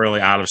temporarily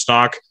out of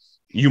stock.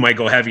 You might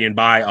go heavy and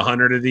buy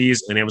 100 of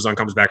these and Amazon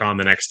comes back on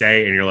the next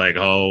day and you're like,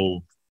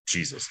 oh,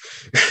 Jesus.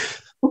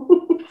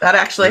 That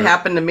actually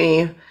happened to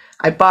me.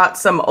 I bought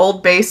some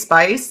Old Bay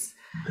spice,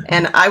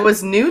 and I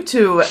was new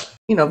to,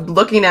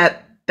 looking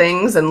at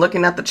things and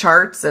looking at the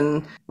charts,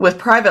 and with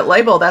private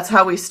label, that's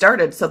how we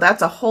started. So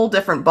that's a whole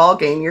different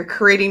ballgame. You're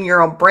creating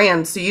your own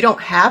brand, so you don't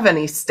have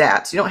any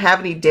stats. You don't have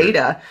any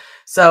data.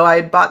 So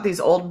I bought these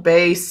Old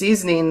Bay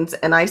seasonings,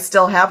 and I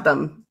still have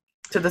them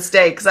to this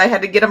day, because I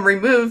had to get them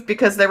removed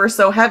because they were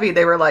so heavy.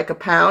 They were like a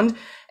pound.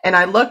 And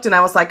I looked and I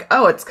was like,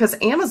 oh, it's because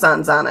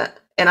Amazon's on it.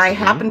 And I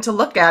happened to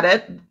look at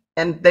it,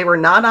 and they were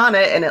not on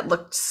it, and it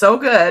looked so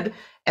good.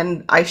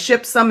 And I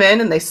shipped some in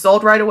and they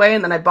sold right away.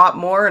 And then I bought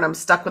more, and I'm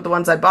stuck with the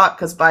ones I bought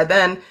because by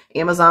then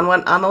Amazon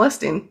went on the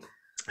listing.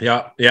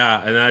 Yeah.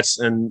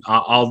 And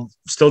I'll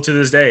still to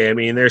this day. I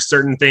mean, there's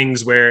certain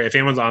things where if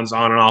Amazon's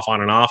on and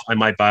off, I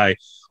might buy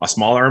a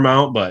smaller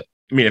amount. But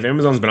I mean, if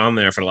Amazon's been on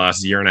there for the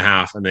last year and a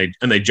half and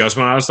they just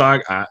went out of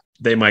stock,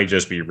 they might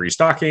just be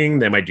restocking.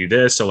 They might do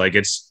this. So like,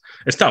 it's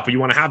tough, but you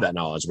want to have that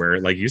knowledge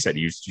where, like you said,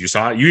 you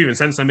saw it, you even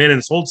sent some in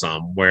and sold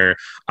some, where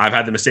I've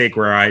had the mistake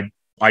where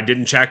I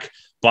didn't check,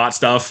 bought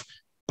stuff.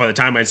 By the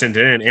time I sent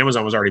it in,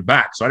 Amazon was already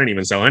back. So I didn't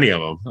even sell any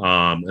of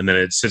them. And then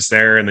it sits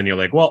there and then you're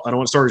like, well, I don't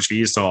want storage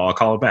fees, so I'll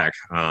call it back.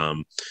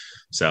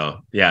 So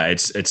yeah,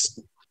 it's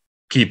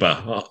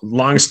Keepa.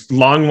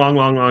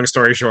 Long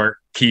story short,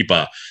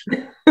 Keepa.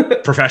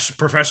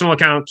 Professional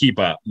account,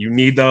 Keepa. You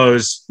need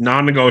those,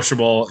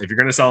 non-negotiable. If you're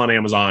going to sell on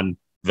Amazon,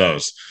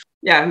 those.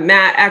 Yeah,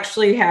 Matt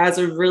actually has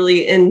a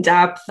really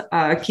in-depth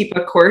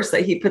Keepa course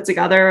that he put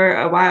together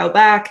a while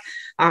back.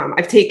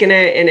 I've taken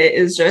it, and it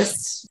is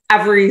just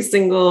every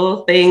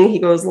single thing. He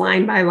goes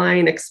line by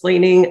line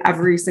explaining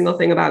every single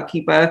thing about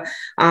Keepa.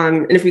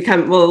 And if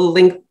we'll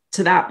link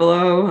to that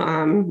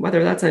below,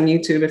 whether that's on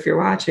YouTube if you're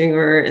watching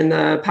or in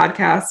the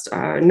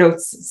podcast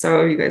notes.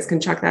 So you guys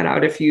can check that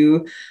out if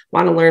you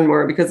want to learn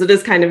more, because it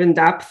is kind of in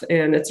depth,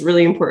 and it's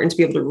really important to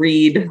be able to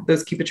read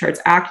those Keepa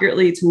charts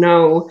accurately to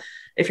know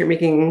if you're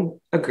making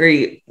a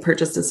great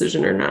purchase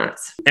decision or not.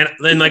 And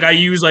then like I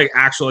use like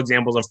actual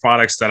examples of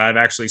products that I've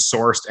actually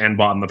sourced and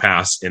bought in the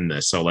past in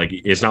this. So like,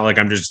 it's not like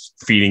I'm just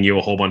feeding you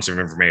a whole bunch of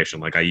information.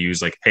 Like I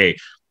use like, hey,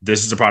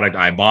 this is a product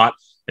I bought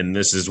and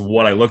this is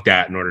what I looked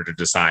at in order to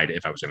decide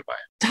if I was going to buy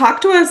it.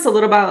 Talk to us a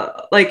little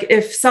about, like,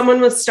 if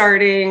someone was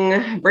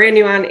starting brand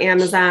new on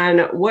Amazon,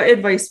 what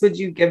advice would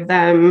you give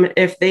them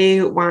if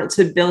they want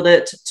to build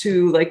it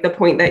to like the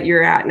point that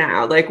you're at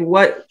now? Like,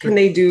 what can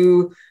they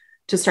do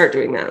to start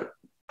doing that?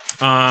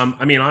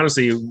 I mean,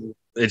 honestly,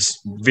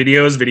 it's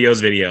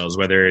videos,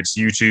 whether it's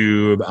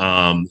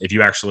YouTube. If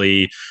you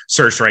actually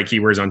search the right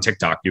keywords on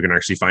TikTok, you can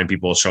actually find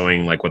people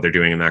showing like what they're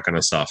doing and that kind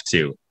of stuff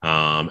too.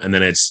 And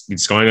then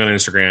it's going on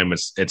Instagram,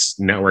 it's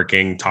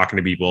networking, talking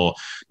to people,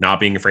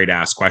 not being afraid to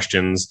ask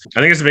questions. I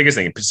think it's the biggest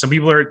thing. Some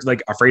people are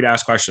like afraid to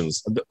ask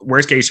questions.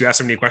 Worst case, you ask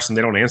somebody a question,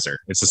 they don't answer.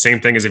 It's the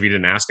same thing as if you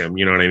didn't ask them,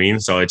 you know what I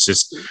mean? So it's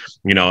just,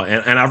 and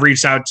I've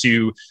reached out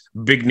to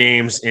big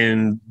names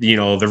in,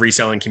 the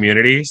reselling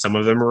community. Some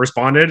of them are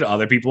responded.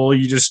 Other people,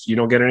 you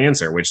don't get an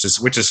answer, which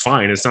is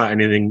fine. It's not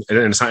anything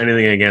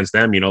against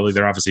them.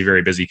 They're obviously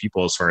very busy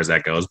people as far as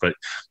that goes, but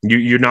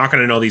you're not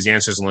going to know these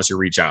answers unless you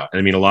reach out. And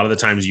I mean, a lot of the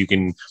times you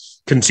can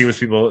consume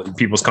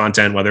people's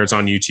content, whether it's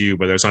on YouTube,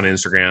 whether it's on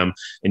Instagram,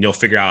 and you'll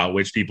figure out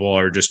which people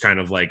are just kind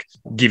of like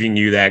giving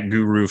you that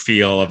guru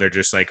feel of they're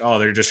just like, oh,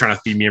 they're just trying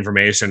to feed me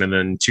information. And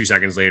then 2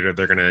 seconds later,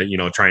 they're going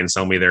to, try and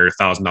sell me their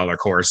 $1,000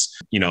 course,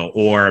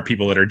 or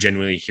people that are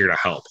genuinely here to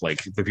help.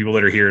 Like the people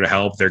that are here to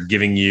help, they're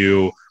giving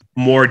you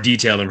more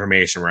detailed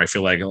information, where I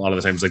feel like a lot of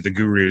the times, like the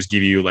gurus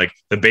give you like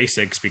the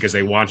basics because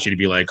they want you to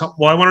be like, oh,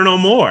 well, I want to know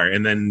more.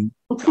 And then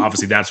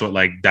obviously that's what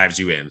like dives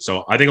you in.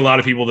 So I think a lot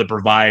of people that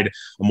provide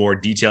a more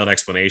detailed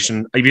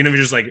explanation, even if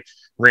it's just like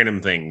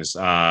random things,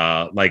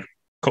 like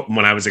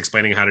when I was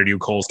explaining how to do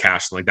Kohl's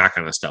Cash, like that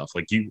kind of stuff,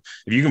 like if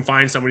you can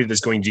find somebody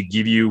that's going to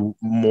give you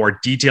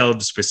more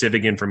detailed,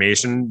 specific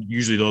information,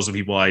 usually those are the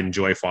people I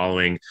enjoy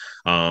following.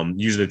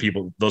 Usually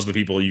those are the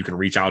people you can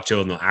reach out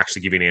to and they'll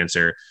actually give you an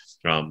answer.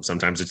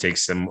 Sometimes it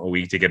takes them a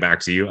week to get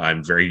back to you.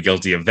 I'm very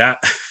guilty of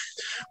that,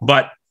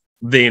 but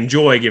they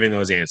enjoy giving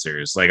those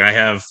answers. Like I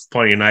have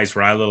plenty of nights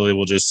where I literally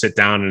will just sit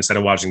down and instead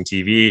of watching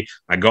TV,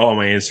 I go on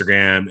my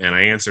Instagram and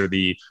I answer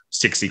the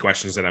 60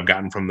 questions that I've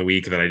gotten from the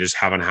week that I just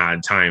haven't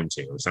had time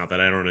to. It's not that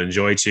I don't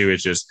enjoy to,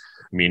 it's just,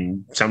 I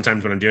mean,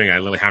 sometimes when I'm doing it, I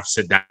literally have to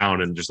sit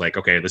down and just like,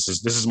 okay, this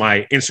is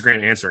my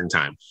Instagram answering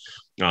time.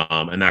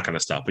 And that kind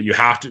of stuff. But you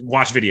have to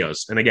watch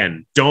videos. And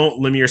again, don't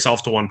limit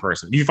yourself to one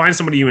person. If you find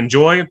somebody you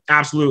enjoy,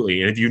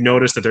 absolutely. And if you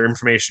notice that their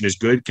information is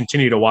good,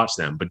 continue to watch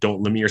them, but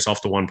don't limit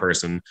yourself to one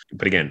person.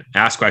 But again,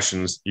 ask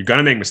questions. You're going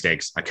to make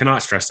mistakes. I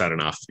cannot stress that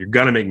enough. You're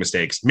going to make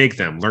mistakes, make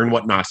them, learn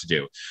what not to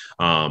do.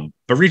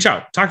 But reach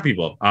out, talk to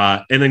people,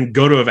 and then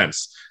go to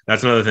events.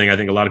 That's another thing I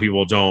think a lot of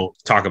people don't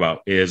talk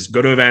about is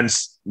go to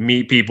events,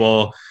 meet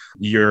people.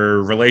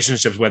 Your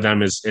relationships with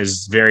them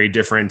is very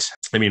different.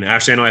 I mean,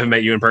 Ashley, I know I haven't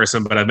met you in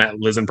person, but I've met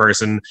Liz in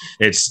person.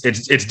 It's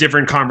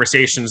different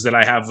conversations that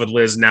I have with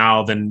Liz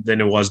now than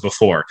it was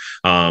before,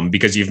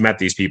 because you've met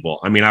these people.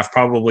 I mean, I've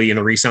probably in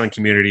the reselling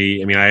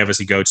community, I mean, I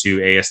obviously go to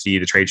ASD,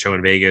 the trade show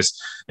in Vegas.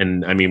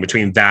 And I mean,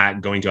 between that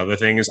going to other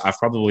things, I've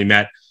probably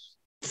met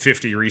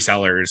 50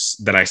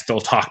 resellers that I still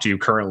talk to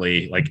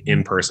currently, like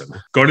in person.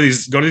 Go to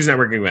these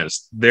networking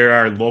events. There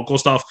are local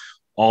stuff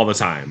all the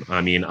time.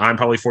 I mean, I'm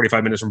probably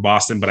 45 minutes from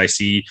Boston, but I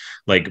see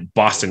like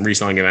Boston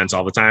reselling events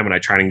all the time. And I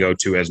try and go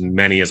to as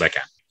many as I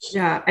can.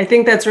 Yeah, I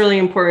think that's really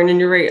important. And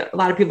you're right. A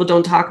lot of people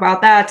don't talk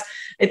about that.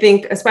 I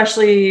think,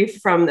 especially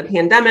from the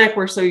pandemic,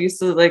 we're so used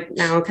to like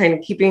now kind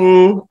of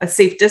keeping a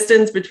safe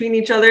distance between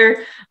each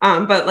other.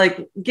 But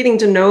like getting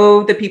to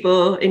know the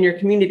people in your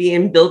community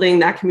and building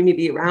that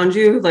community around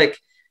you, like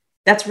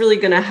that's really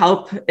going to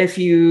help if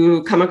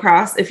you come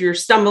across, if you're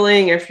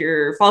stumbling, if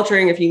you're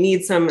faltering, if you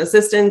need some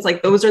assistance,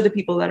 like those are the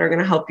people that are going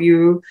to help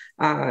you,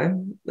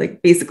 like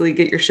basically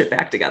get your shit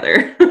back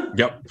together.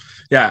 Yep.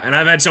 Yeah. And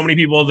I've had so many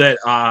people that,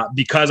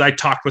 because I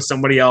talked with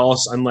somebody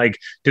else and like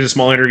did a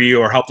small interview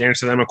or helped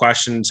answer them a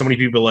question, so many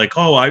people are like,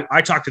 oh,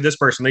 I talked to this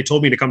person. They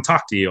told me to come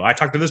talk to you. I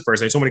talked to this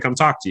person. They told me to come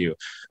talk to you.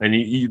 And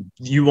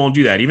you won't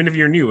do that. Even if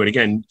you're new. And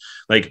again,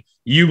 like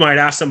you might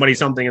ask somebody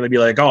something and they'd be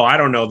like, oh, I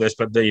don't know this,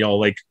 but they,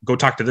 like go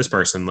talk to this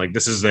person. Like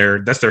that's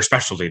their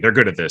specialty. They're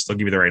good at this. They'll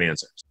give you the right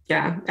answers.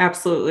 Yeah,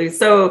 absolutely.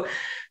 So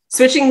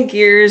switching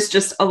gears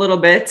just a little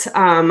bit,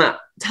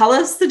 tell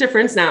us the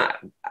difference now.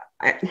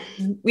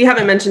 We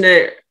haven't mentioned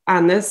it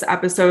on this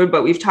episode,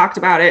 but we've talked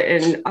about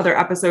it in other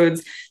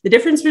episodes. The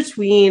difference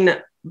between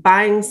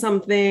buying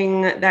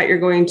something that you're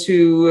going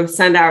to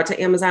send out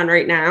to Amazon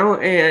right now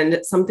and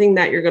something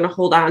that you're going to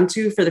hold on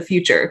to for the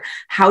future.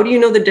 How do you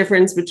know the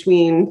difference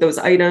between those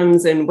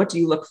items and what do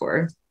you look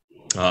for?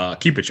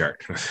 Keep a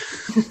chart.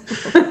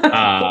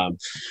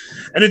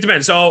 And it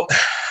depends. So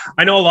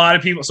I know a lot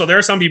of people. So there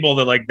are some people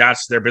that like,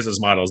 that's their business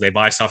models. They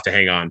buy stuff to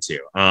hang on to.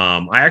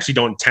 I actually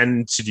don't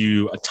tend to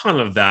do a ton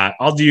of that.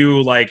 I'll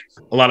do like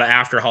a lot of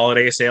after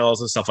holiday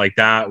sales and stuff like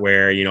that,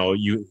 where,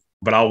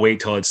 but I'll wait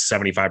till it's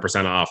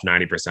 75% off,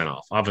 90%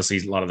 off. Obviously,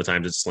 a lot of the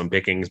times it's slim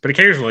pickings, but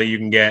occasionally you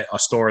can get a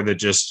store that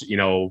just,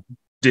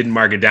 didn't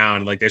mark it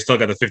down. Like they still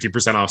got the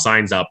 50% off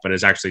signs up, but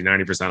it's actually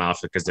 90%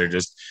 off because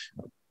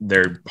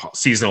their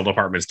seasonal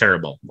department's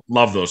terrible.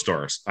 Love those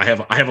stores. I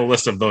have a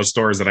list of those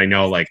stores that I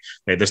know, like,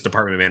 hey, this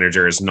department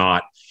manager is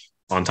not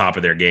on top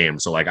of their game.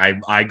 So like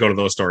I go to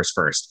those stores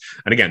first.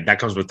 And again, that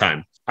comes with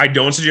time. I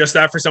don't suggest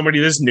that for somebody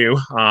that's new,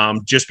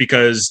 just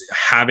because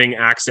having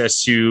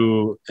access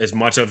to as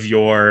much of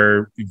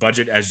your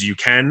budget as you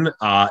can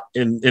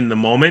in the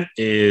moment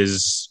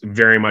is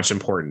very much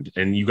important.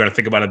 And you got to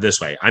think about it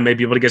this way. I might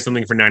be able to get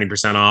something for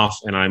 90% off,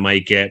 and I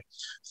might get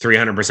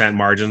 300%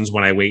 margins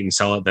when I wait and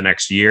sell it the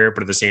next year.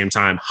 But at the same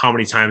time, how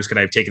many times could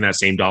I have taken that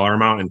same dollar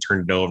amount and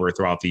turned it over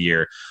throughout the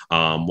year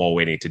while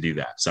waiting to do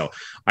that? So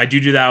I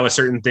do that with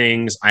certain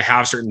things. I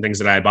have certain things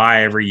that I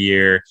buy every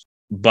year.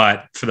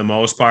 But for the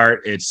most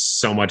part, it's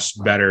so much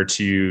better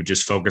to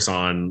just focus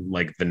on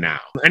like the now.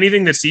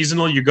 Anything that's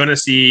seasonal, you're going to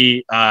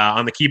see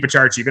on the Keep It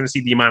charts, you're going to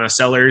see the amount of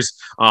sellers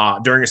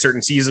during a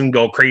certain season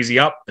go crazy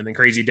up and then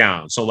crazy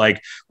down. So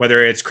like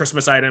whether it's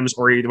Christmas items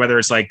or whether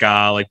it's like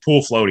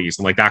pool floaties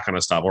and like that kind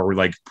of stuff, or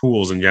like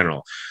pools in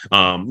general.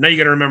 Now you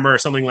got to remember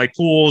something like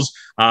pools,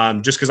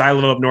 just because I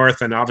live up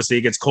north and obviously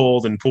it gets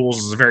cold and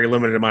pools is a very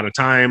limited amount of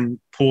time.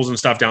 Pools and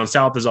stuff down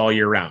south is all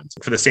year round.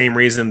 For the same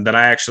reason that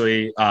I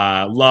actually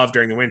love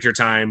during the winter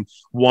time,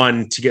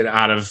 one, to get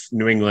out of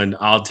New England,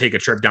 I'll take a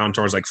trip down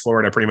towards like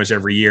Florida pretty much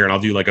every year, and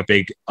I'll do like a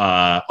big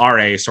RA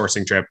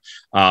sourcing trip.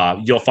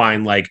 You'll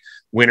find like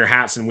winter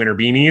hats and winter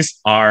beanies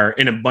are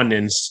in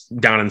abundance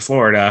down in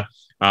Florida,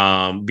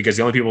 because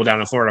the only people down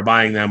in Florida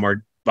buying them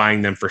are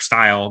buying them for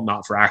style,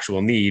 not for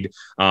actual need.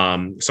 So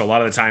a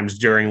lot of the times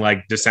during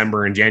like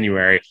December and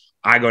January,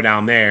 I go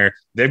down there,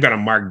 they've got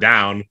them marked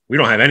down. We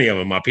don't have any of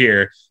them up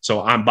here.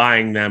 So I'm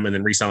buying them and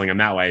then reselling them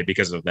that way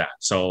because of that.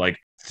 So like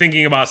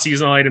thinking about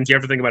seasonal items, you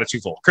have to think about it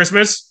twofold.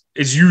 Christmas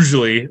is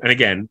usually, and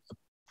again,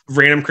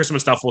 random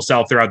Christmas stuff will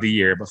sell throughout the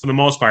year, but for the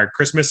most part,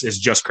 Christmas is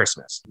just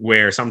Christmas,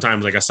 where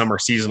sometimes like a summer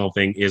seasonal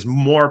thing is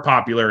more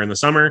popular in the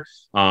summer,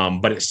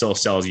 but it still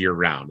sells year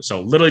round.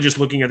 So literally just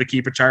looking at the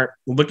Keep It chart,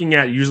 looking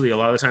at usually a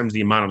lot of the times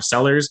the amount of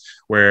sellers,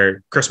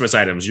 where Christmas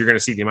items, you're going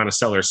to see the amount of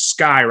sellers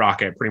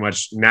skyrocket pretty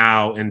much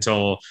now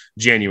until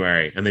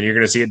January. And then you're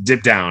going to see it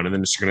dip down, and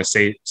then it's going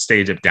to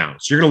stay dip down.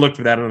 So you're going to look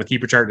for that on the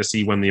Keep It chart to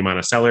see when the amount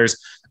of sellers,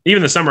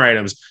 even the summer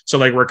items. So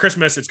like where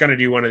Christmas, it's going to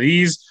do one of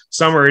these,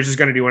 summer is just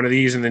going to do one of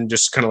these, and then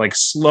just kind of like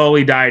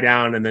slowly die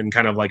down and then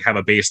kind of like have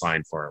a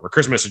baseline for it, where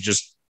Christmas is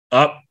just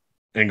up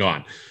and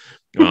gone.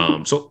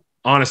 So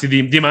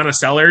honestly, the amount of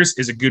sellers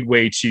is a good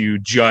way to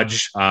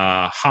judge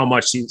how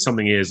much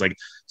something is like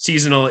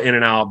seasonal, in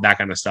and out, that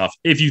kind of stuff.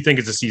 If you think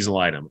it's a seasonal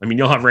item, I mean,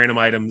 you'll have random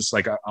items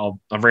like I'll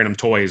have random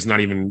toys, not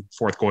even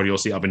fourth quarter, you'll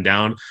see up and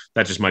down.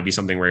 That just might be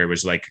something where it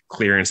was like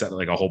clearance at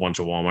like a whole bunch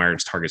of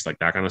Walmarts, Targets, like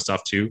that kind of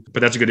stuff too.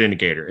 But that's a good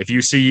indicator. If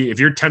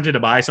you're tempted to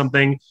buy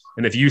something,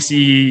 and if you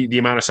see the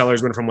amount of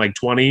sellers went from like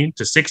 20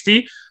 to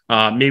 60,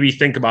 maybe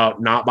think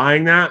about not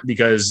buying that,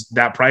 because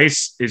that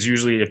price is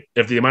usually,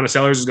 if the amount of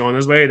sellers is going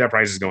this way, that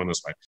price is going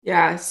this way.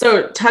 Yeah.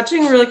 So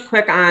touching really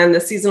quick on the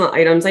seasonal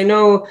items, I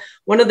know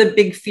one of the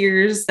big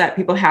fears that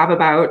people have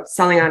about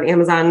selling on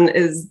Amazon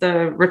is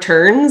the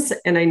returns.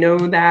 And I know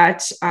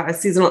that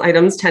seasonal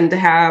items tend to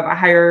have a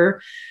higher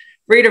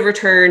rate of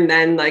return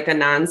than like a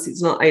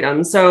non-seasonal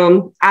item.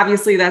 So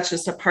obviously that's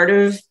just a part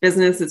of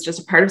business. It's just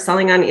a part of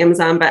selling on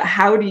Amazon, but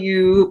how do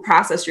you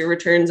process your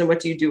returns and what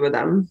do you do with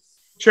them?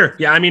 Sure.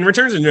 Yeah. I mean,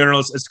 returns in general,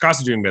 it's the cost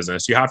of doing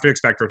business. You have to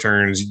expect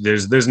returns.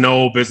 There's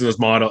no business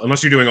model,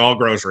 unless you're doing all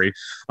grocery,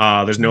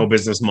 there's no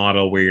business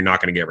model where you're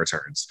not going to get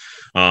returns.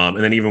 And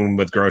then even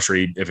with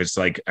grocery, if it's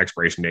like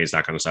expiration days,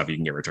 that kind of stuff, you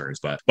can get returns.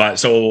 But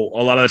so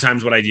a lot of the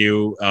times what I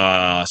do,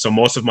 so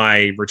most of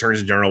my returns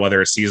in general, whether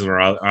it's seasonal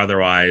or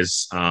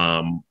otherwise,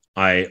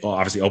 I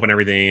obviously open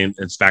everything,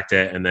 inspect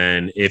it, and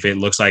then if it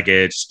looks like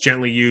it's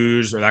gently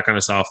used or that kind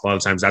of stuff, a lot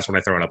of times that's when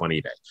I throw it up on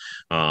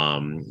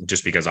eBay.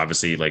 Just because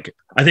obviously, like,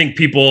 I think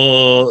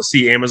people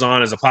see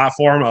Amazon as a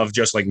platform of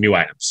just like new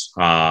items.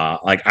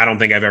 Like, I don't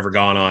think I've ever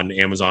gone on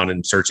Amazon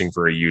and searching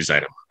for a used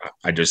item.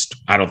 I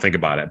don't think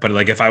about it. But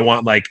like, if I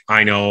want like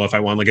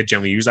a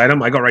gently used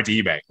item, I go right to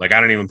eBay. Like, I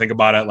don't even think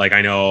about it. Like,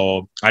 I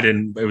know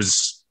it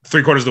was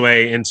 3/4 of the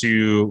way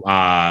into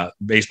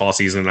baseball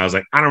season, and I was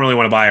like, I don't really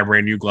want to buy a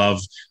brand new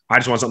glove. I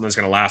just want something that's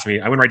going to last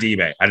me. I went right to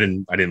eBay. I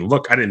didn't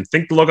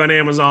think to look on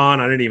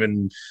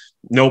Amazon.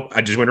 Nope.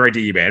 I just went right to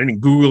eBay. I didn't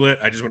Google it.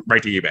 I just went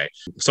right to eBay.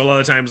 So a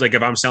lot of times, like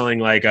if I'm selling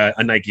like a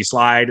Nike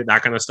slide,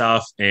 that kind of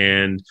stuff,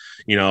 and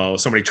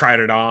somebody tried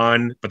it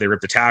on, but they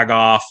ripped the tag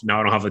off. Now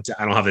I don't have the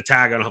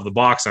tag. I don't have the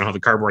box. I don't have the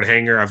cardboard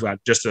hanger. I've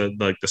got just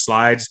the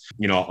slides.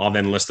 I'll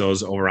then list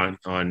those over on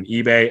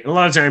eBay. And a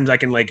lot of times I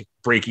can like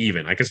break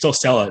even. I can still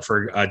sell it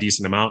for a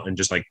decent amount and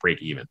just like break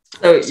even.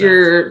 So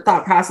your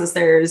thought process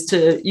there is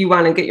you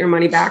want to get your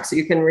money back so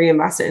you can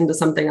reinvest it into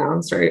something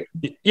else, right?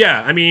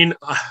 Yeah. I mean,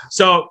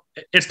 so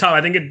it's tough.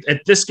 I think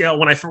at this scale,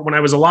 when I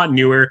was a lot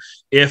newer,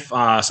 if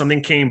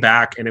something came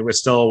back and it was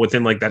still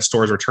within like that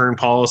store's return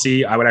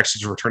policy, I would actually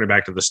just return it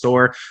back to the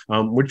store,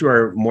 which you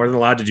are more than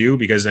allowed to do,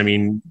 because I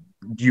mean,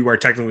 you are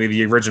technically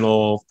the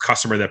original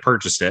customer that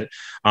purchased it.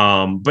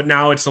 But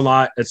now it's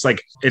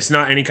it's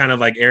not any kind of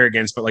like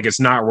arrogance, but like, it's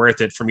not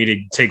worth it for me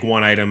to take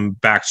one item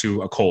back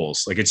to a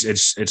Kohl's. Like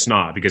it's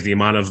not, because the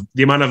amount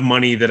of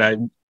money that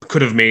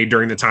could have made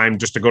during the time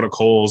just to go to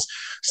Kohl's,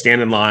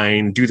 stand in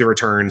line, do the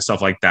return,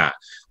 stuff like that.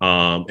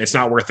 It's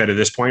not worth it at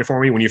this point for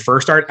me. When you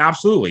first start,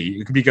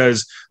 absolutely,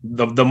 because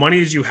the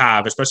money that you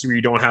have, especially when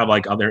you don't have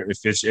like other, if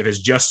it's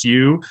just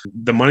you,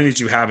 the money that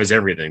you have is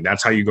everything.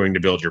 That's how you're going to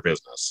build your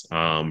business.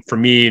 For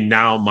me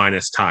now,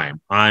 minus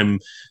time, I'm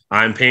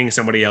paying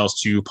somebody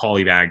else to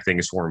polybag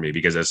things for me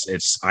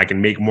because I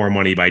can make more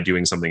money by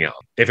doing something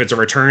else. If it's a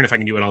return, if I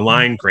can do it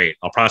online, great.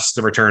 I'll process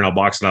the return, I'll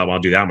box it up, I'll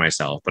do that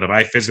myself. But if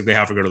I physically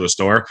have to go to the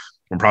store,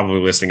 I'm probably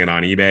listing it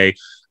on eBay.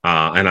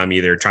 And I'm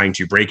either trying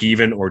to break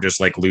even or just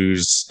like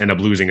end up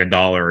losing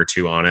 $1 or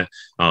 $2 on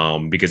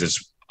it.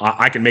 Because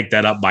I can make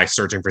that up by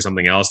searching for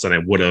something else than I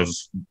would have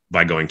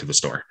by going to the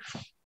store.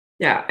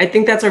 Yeah, I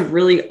think that's a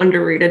really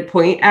underrated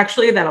point,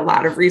 actually, that a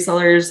lot of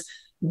resellers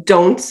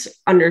don't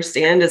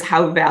understand is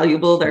how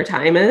valuable their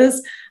time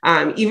is.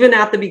 Even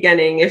at the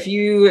beginning, if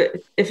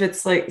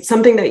it's like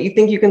something that you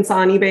think you can sell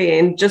on eBay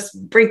and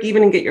just break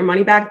even and get your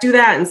money back, do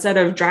that instead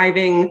of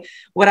driving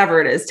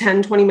whatever it is,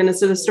 10, 20 minutes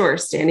to the store,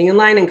 standing in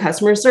line in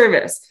customer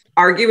service,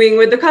 arguing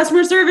with the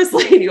customer service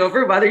lady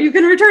over whether you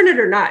can return it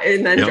or not,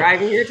 and then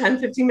driving your 10,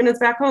 15 minutes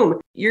back home.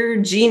 Your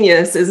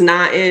genius is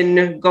not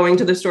in going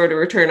to the store to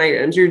return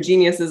items. Your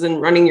genius is in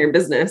running your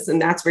business,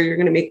 and that's where you're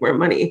going to make more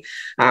money.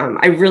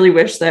 I really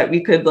wish that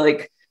we could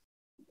like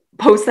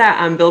post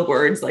that on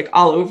billboards like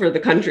all over the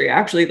country.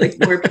 Actually, like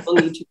more people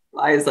need to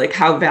realize like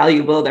how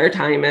valuable their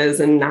time is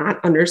and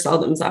not undersell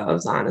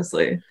themselves,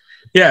 honestly.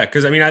 Yeah,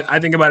 because I mean, I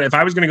think about it. If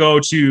I was going to go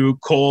to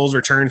Kohl's,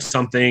 return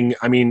something,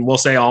 I mean, we'll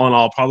say all in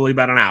all, probably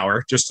about an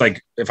hour, just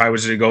like if I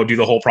was to go do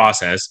the whole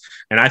process.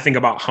 And I think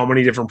about how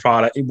many different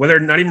products, whether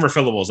not even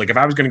refillables, like if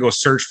I was going to go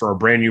search for a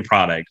brand new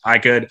product, I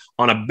could,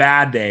 on a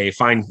bad day,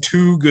 find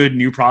 2 good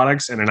new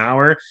products in an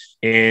hour.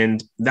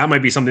 And that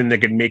might be something that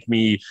could make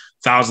me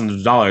thousands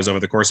of dollars over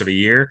the course of a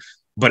year.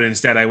 But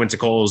instead, I went to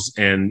Kohl's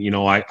and,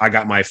 I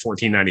got my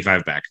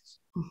 $14.95 back.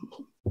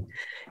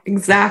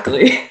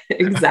 Exactly.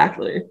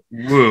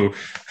 Woo.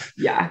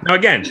 Yeah. Now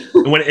again,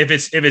 if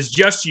it's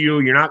just you,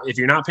 if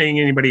you're not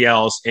paying anybody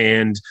else,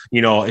 and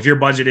if your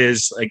budget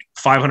is like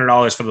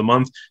 $500 for the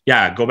month,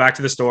 yeah, go back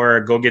to the store,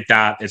 go get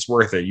that. It's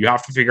worth it. You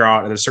have to figure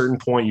out at a certain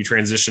point you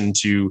transition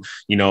to,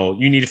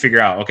 you need to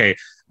figure out, okay,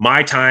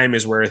 my time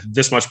is worth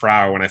this much per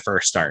hour when I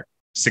first start.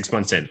 6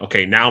 months in.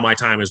 Okay, now my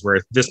time is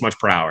worth this much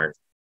per hour.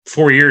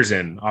 4 years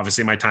in,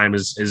 obviously my time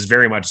is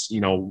very much,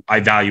 I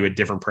value it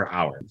different per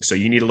hour. So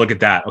you need to look at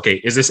that. Okay,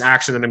 is this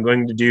action that I'm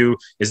going to do,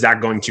 is that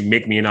going to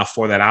make me enough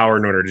for that hour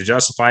in order to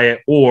justify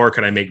it? Or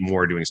could I make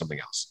more doing something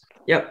else?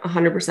 Yep,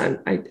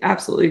 100%. I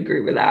absolutely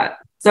agree with that.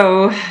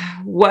 So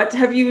what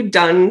have you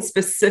done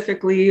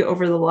specifically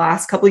over the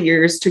last couple of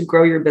years to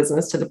grow your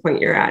business to the point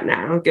you're at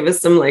now? Give us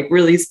some like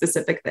really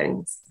specific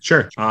things.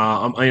 Sure.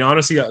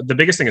 Honestly, the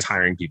biggest thing is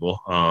hiring people.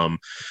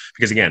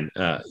 Because again,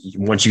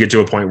 once you get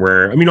to a point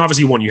where,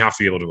 obviously one, you have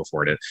to be able to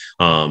afford it.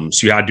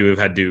 So you have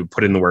to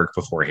put in the work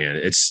beforehand.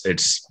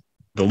 It's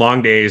the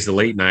long days, the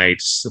late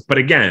nights, but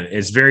again,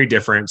 it's very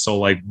different. So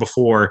like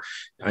before,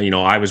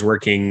 I was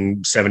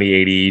working 70,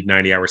 80,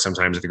 90 hours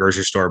sometimes at the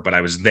grocery store, but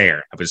I was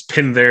there. I was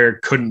pinned there,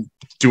 couldn't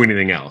do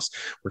anything else.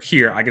 We're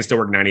here, I can still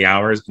work 90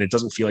 hours and it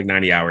doesn't feel like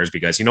 90 hours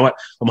because you know what?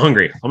 I'm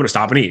hungry. I'm going to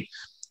stop and eat.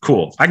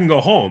 Cool. I can go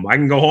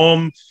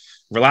home,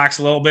 relax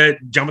a little bit,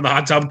 jump in the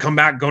hot tub, come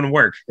back, go to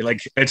work.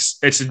 It's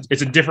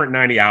a different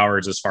 90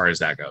 hours as far as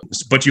that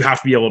goes. But you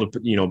have to be able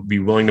to, be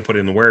willing to put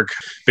in the work.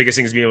 Biggest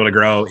things to be able to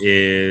grow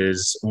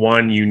is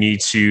one, you need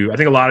to, I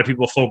think a lot of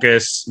people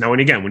focus now, and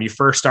again, when you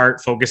first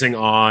start focusing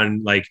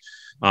on like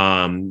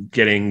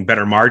getting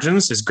better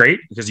margins is great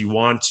because you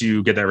want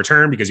to get that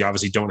return because you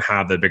obviously don't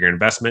have the bigger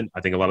investment.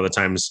 I think a lot of the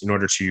times in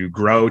order to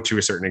grow to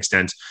a certain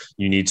extent,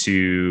 you need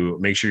to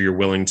make sure you're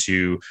willing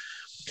to,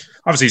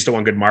 obviously you still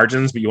want good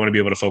margins, but you want to be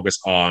able to focus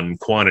on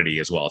quantity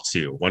as well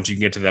too. Once you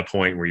can get to that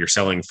point where you're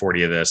selling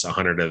 40 of this,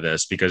 100 of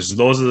this, because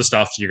those are the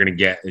stuff you're going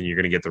to get and you're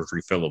going to get those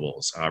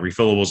refillables.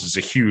 Refillables is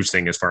a huge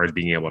thing as far as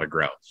being able to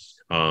grow.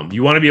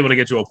 You want to be able to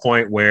get to a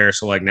point where,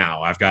 so like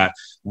now I've got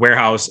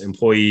warehouse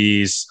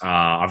employees,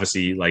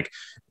 obviously like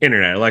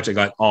internet, electric,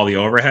 like all the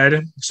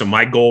overhead. So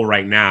my goal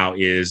right now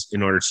is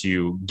in order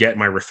to get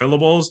my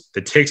refillables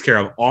that takes care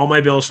of all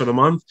my bills for the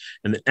month.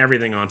 And then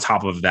everything on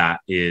top of that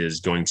is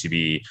going to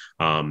be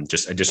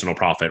just additional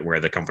profit where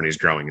the company is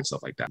growing and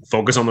stuff like that.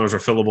 Focus on those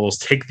refillables,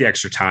 take the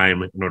extra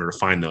time in order to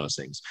find those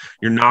things.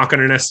 You're not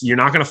going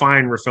to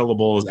find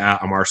refillables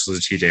at a Marshall's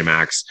or TJ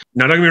Maxx.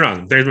 Now, don't get me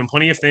wrong. There's been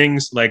plenty of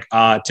things like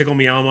Tickle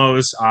Me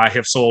Elmos. I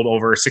have sold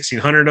over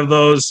 1,600 of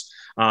those.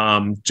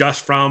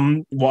 Just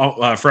from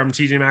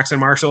TJ Maxx and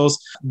Marshalls.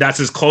 That's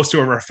as close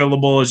to a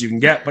refillable as you can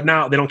get, but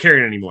now they don't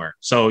carry it anymore.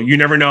 So you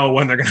never know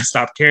when they're going to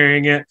stop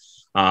carrying it.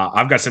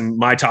 I've got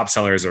my top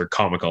sellers are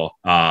comical,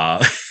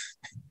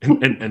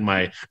 and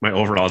my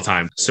overall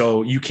time.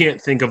 So you can't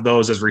think of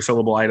those as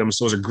refillable items.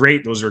 Those are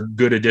great. Those are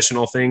good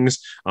additional things.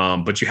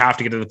 But you have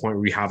to get to the point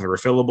where you have the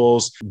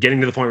refillables.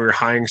 Getting to the point where you're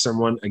hiring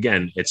someone,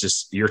 again, it's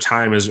just your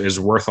time is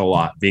worth a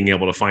lot being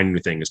able to find new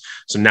things.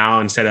 So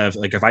now instead of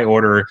like if I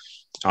order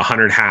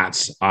 100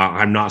 hats.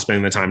 I'm not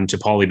spending the time to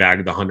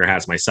polybag the 100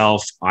 hats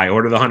myself. I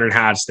order the 100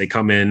 hats. They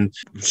come in.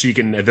 She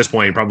can, at this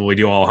point, probably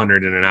do all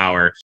 100 in an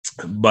hour.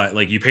 But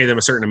like, you pay them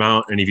a certain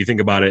amount. And if you think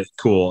about it,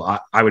 cool.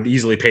 I would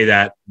easily pay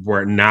that,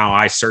 where now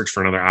I search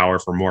for another hour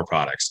for more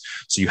products.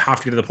 So you have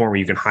to get to the point where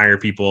you can hire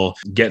people,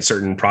 get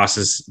certain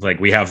process. Like,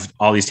 we have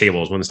all these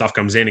tables. When the stuff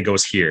comes in, it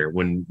goes here.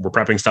 When we're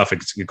prepping stuff,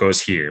 it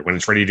goes here. When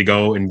it's ready to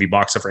go and be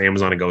boxed up for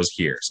Amazon, it goes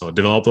here. So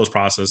develop those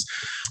processes.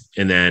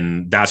 And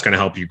then that's going to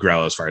help you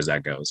grow as far as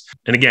that goes.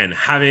 And again,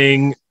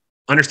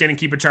 understanding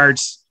Keepa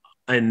charts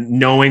and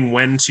knowing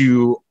when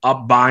to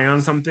up buy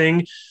on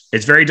something,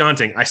 it's very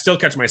daunting. I still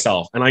catch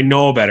myself, and I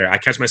know better. I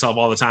catch myself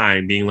all the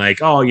time being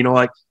like, oh,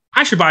 like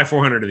I should buy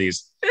 400 of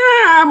these.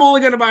 I'm only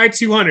going to buy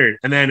 200.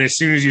 And then as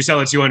soon as you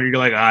sell at 200, you're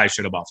like, I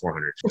should have bought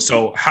 400.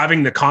 So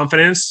having the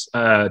confidence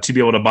to be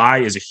able to buy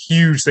is a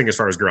huge thing as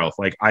far as growth.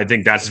 Like, I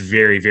think that's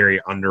very,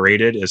 very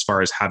underrated as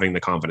far as having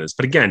the confidence.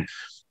 But again,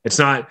 it's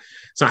not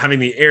having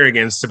the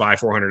arrogance to buy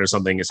 400 or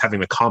something. It's having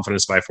the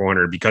confidence to buy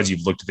 400 because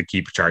you've looked at the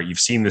Keepa chart, you've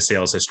seen the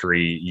sales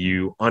history,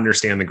 you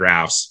understand the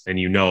graphs, and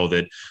you know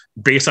that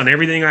based on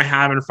everything I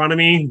have in front of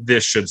me,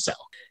 this should sell.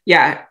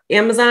 Yeah.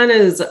 Amazon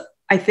is,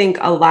 I think,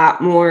 a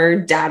lot more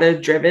data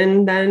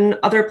driven than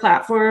other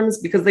platforms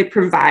because they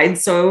provide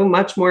so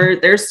much more.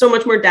 There's so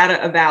much more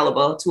data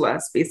available to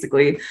us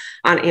basically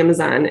on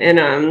Amazon. And,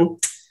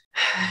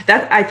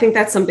 I think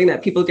that's something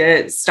that people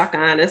get stuck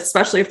on,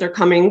 especially if they're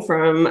coming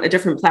from a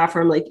different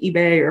platform like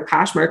eBay or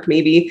Poshmark.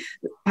 Maybe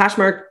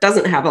Poshmark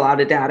doesn't have a lot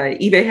of data.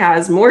 eBay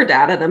has more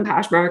data than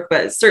Poshmark,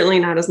 but certainly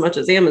not as much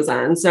as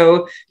Amazon.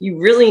 So you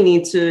really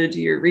need to do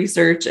your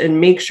research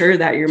and make sure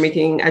that you're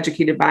making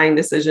educated buying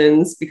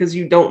decisions, because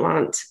you don't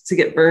want to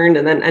get burned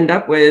and then end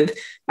up with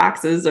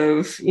boxes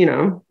of,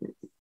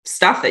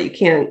 stuff that you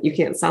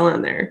can't sell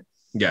on there.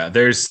 Yeah,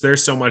 there's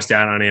so much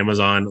data on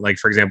Amazon. Like,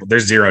 for example,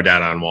 there's zero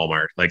data on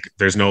Walmart. Like,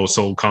 there's no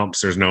sold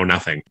comps, there's no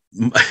nothing.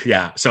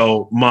 Yeah.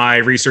 So my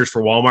research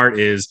for Walmart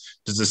is,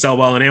 does it sell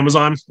well on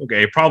Amazon?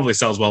 Okay, it probably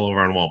sells well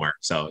over on Walmart.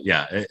 So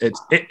yeah,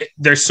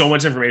 there's so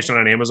much information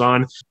on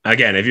Amazon.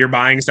 Again, if you're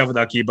buying stuff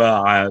without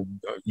Keepa,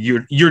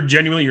 you're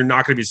genuinely, you're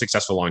not going to be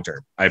successful long term.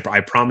 I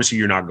promise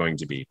you're not going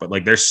to be. But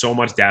like, there's so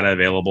much data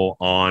available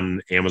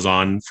on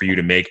Amazon for you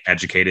to make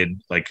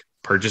educated like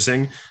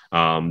purchasing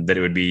that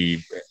it would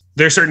be.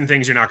 There's certain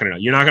things you're not going to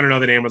know. You're not going to know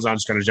that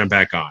Amazon's going to jump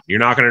back on. You're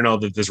not going to know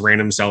that this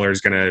random seller is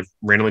going to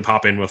randomly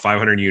pop in with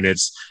 500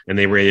 units and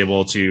they were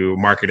able to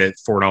market it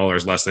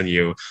 $4 less than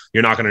you.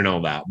 You're not going to know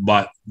that.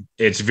 But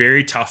it's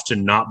very tough to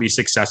not be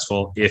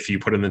successful if you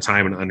put in the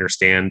time and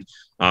understand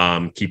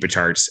Keepa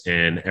charts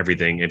and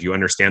everything. If you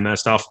understand that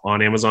stuff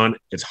on Amazon,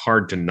 it's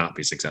hard to not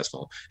be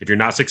successful. If you're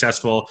not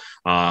successful,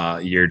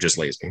 you're just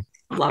lazy.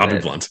 I'll be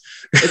blunt.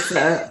 It's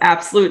the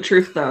absolute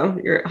truth, though.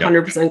 You're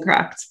 100%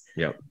 correct.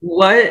 Yep.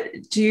 What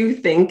do you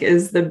think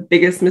is the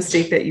biggest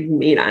mistake that you've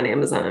made on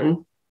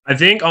Amazon? I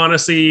think,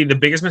 honestly, the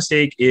biggest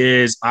mistake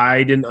is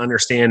I didn't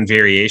understand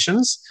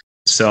variations.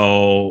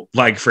 So,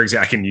 like, for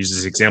example, I can use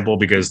this example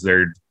because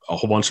there are a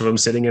whole bunch of them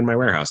sitting in my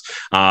warehouse.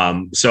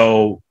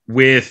 So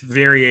with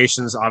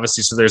variations,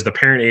 obviously, so there's the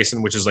parent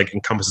ASIN, which is like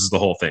encompasses the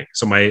whole thing.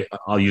 So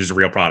I'll use a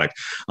real product.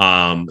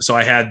 So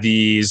I had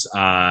these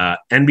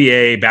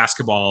NBA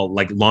basketball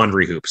like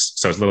laundry hoops.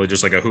 So it's literally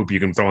just like a hoop you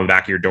can throw on the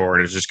back of your door,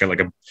 and it's just got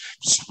like a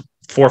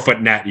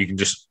 4-foot net you can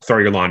just throw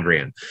your laundry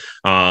in.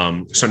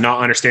 So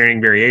not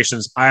understanding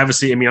variations. I'm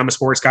a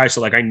sports guy,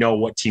 so like I know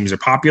what teams are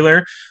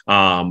popular.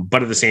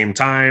 But at the same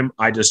time,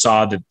 I just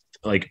saw that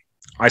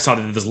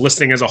this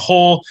listing as a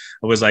whole,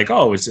 I was like,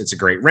 oh, it's a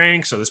great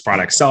rank. So this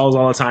product sells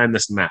all the time,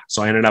 this and that.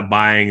 So I ended up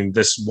buying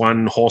this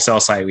one wholesale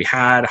site we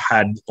had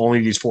only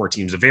these 4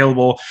 teams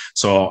available.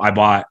 So I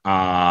bought,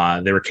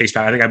 they were case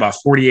pack. I think I bought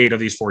 48 of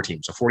these 4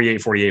 teams. So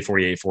 48, 48,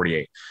 48,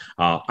 48.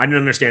 I didn't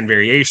understand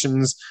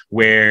variations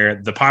where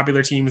the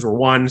popular teams were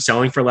 1,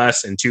 selling for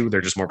less, and 2,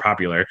 they're just more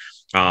popular.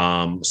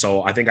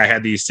 So I think I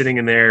had these sitting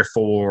in there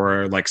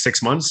for like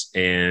 6 months,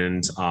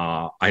 and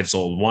I had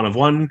sold 1 of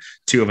one,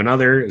 2 of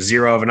another,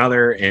 0 of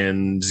another,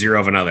 and 0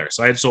 of another.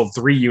 So I had sold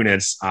 3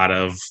 units out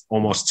of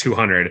almost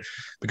 200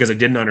 because I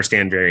didn't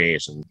understand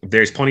variation.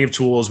 There's plenty of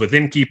tools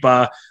within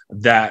Keepa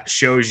that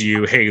shows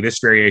you, hey, this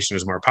variation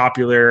is more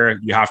popular.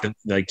 You have to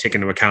like take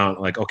into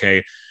account like,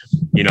 okay,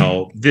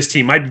 this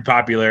team might be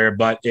popular,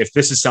 but if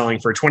this is selling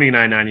for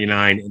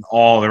 $29.99 and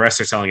all the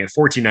rest are selling at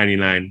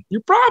 $14.99,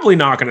 you're probably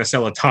not going to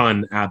sell a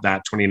ton at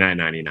that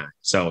 $29.99.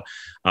 So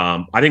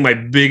I think my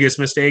biggest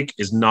mistake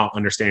is not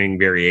understanding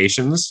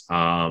variations.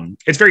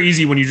 It's very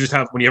easy when you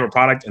have a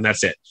product and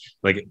that's it.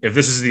 Like if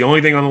this is the only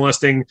thing on the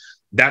listing,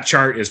 that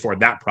chart is for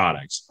that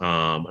product.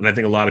 And I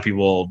think a lot of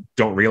people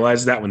don't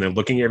realize that when they're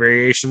looking at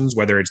variations,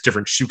 whether it's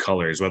different shoe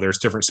colors, whether it's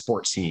different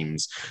sports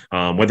teams,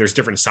 whether it's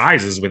different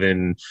sizes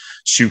within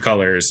shoe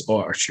colors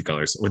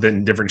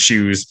within different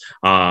shoes,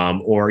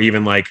 or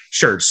even like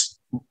shirts,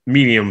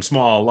 medium,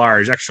 small,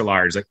 large, extra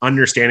large, like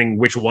understanding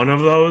which one of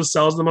those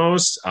sells the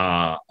most.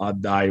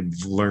 I've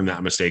learned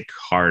that mistake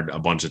hard a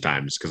bunch of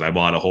times because I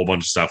bought a whole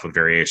bunch of stuff with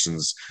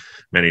variations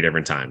many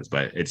different times,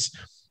 but it's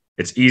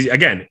easy.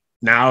 Again,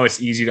 now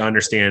it's easy to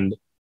understand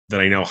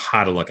that I know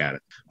how to look at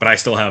it. But I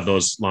still have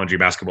those laundry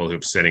basketball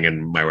hoops sitting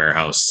in my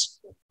warehouse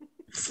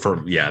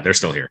they're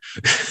still here.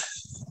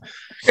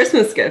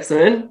 Christmas gifts,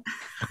 man.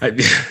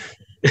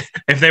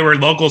 If they were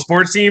local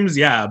sports teams,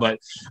 yeah, but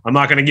I'm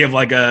not going to give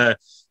like a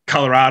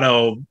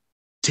Colorado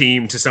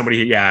team to somebody.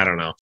 Yeah, I don't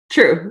know.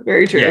 True.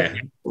 Very true. Yeah.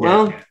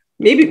 Well, yeah.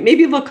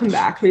 Maybe they'll come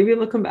back. Maybe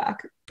they'll come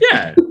back.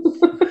 Yeah.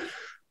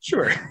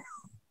 Sure.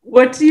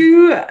 What do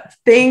you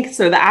think?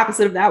 So the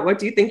opposite of that, what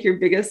do you think your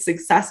biggest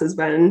success has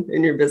been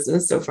in your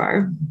business so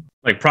far?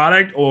 Like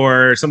product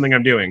or something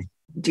I'm doing?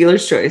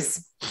 Dealer's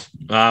choice.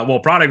 Well,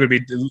 product would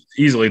be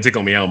easily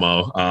Tickle Me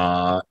Elmo.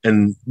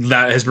 And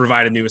that has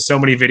provided me with so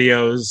many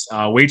videos,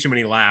 way too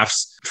many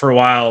laughs. For a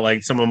while,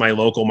 like some of my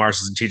local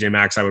Marshalls and TJ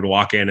Maxx, I would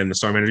walk in and the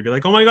store manager would be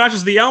like, "Oh my gosh,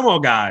 it's the Elmo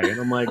guy." And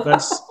I'm like,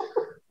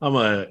 I'm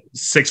a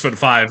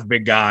 6'5"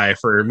 big guy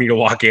for me to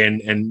walk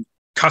in, and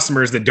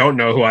customers that don't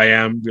know who I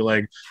am be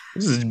like,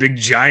 "This is a big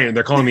giant.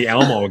 They're calling me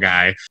Elmo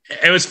guy."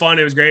 It was fun.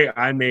 It was great.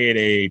 I made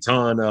a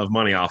ton of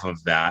money off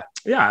of that.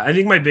 Yeah, I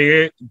think my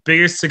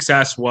biggest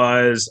success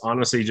was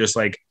honestly just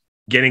like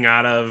getting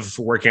out of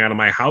working out of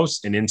my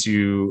house and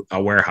into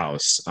a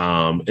warehouse.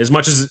 As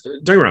much as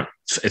don't get me wrong,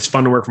 it's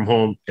fun to work from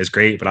home. It's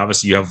great, but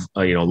obviously you have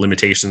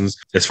limitations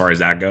as far as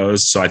that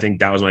goes. So I think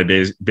that was my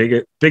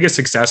biggest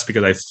success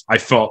because I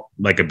felt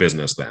like a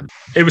business then.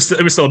 It was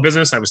still a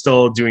business. I was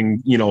still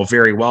doing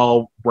very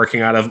well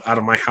working out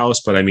of my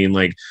house, but I mean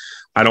like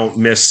I don't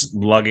miss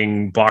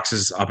lugging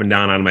boxes up and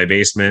down out of my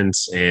basement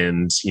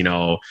and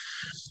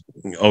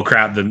oh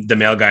crap, the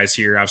mail guy's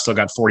here. I've still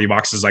got 40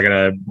 boxes I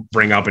gotta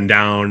bring up and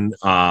down,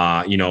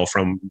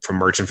 from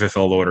merchant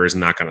fulfilled orders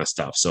and that kind of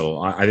stuff. So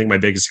I think my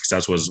biggest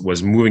success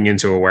was moving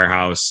into a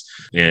warehouse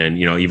and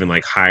even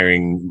like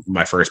hiring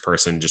my first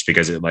person, just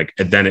because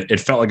it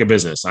felt like a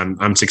business.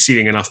 I'm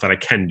succeeding enough that I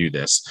can do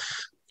this.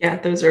 Yeah,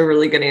 those are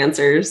really good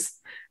answers.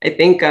 I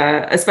think,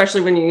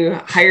 especially when you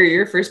hire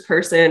your first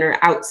person or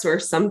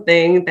outsource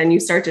something, then you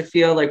start to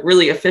feel like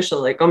really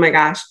official, like, oh my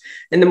gosh.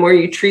 And the more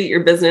you treat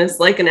your business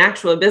like an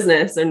actual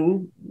business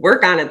and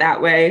work on it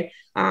that way,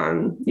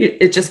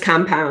 it just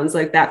compounds,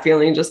 like that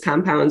feeling just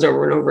compounds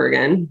over and over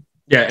again.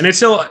 Yeah. And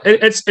it's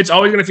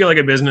always going to feel like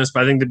a business,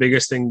 but I think the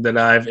biggest thing that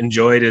I've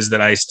enjoyed is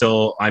that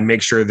I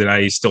make sure that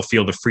I still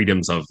feel the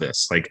freedoms of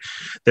this. Like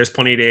there's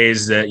plenty of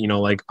days that,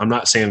 like I'm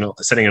not setting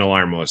an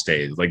alarm most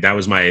days. Like that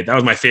was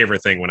my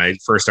favorite thing when I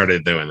first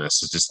started doing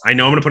this. It's just, I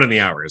know I'm going to put in the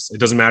hours. It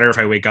doesn't matter if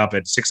I wake up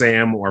at 6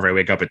 a.m. or if I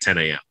wake up at 10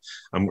 a.m.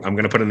 I'm going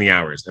to put in the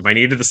hours. If I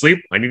needed to sleep,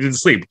 I needed to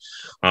sleep.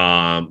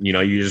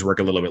 You just work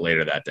a little bit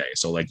later that day.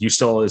 So like you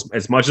still,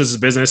 as much as a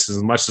business,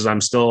 as much as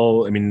I'm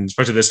still,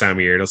 especially this time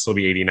of year, it'll still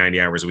be 80,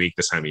 90 hours a week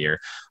this time of year.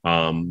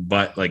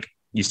 But like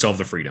you still have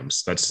the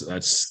freedoms. That's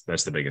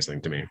the biggest thing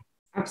to me.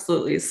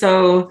 Absolutely.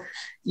 So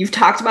you've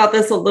talked about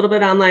this a little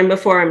bit online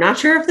before. I'm not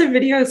sure if the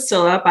video is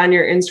still up on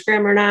your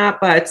Instagram or not,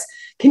 but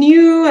can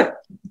you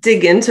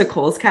dig into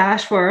Kohl's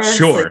Cash for us?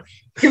 Sure.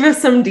 Give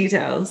us some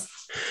details.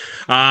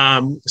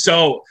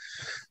 So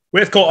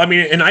with Kohl,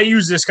 and I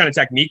use this kind of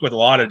technique with a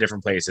lot of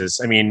different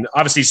places.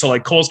 Obviously, so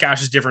like Kohl's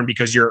Cash is different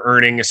because you're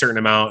earning a certain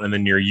amount and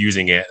then you're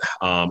using it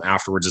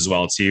afterwards as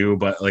well too.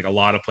 But like a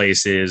lot of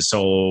places,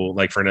 so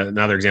like for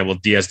another example,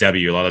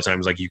 DSW, a lot of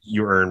times like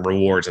you earn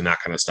rewards and that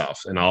kind of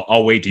stuff. And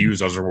I'll wait to use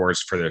those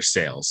rewards for their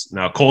sales.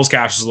 Now, Kohl's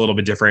Cash is a little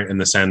bit different in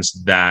the sense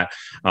that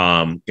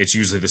it's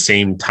usually the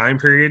same time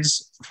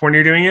periods when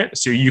you're doing it.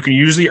 So you can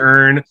usually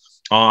earn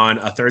on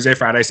a Thursday,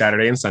 Friday,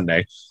 Saturday, and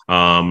Sunday.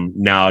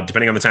 Now,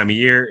 depending on the time of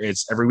year,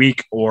 it's every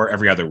week or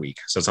every other week.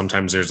 So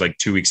sometimes there's like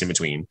 2 weeks in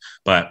between.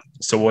 But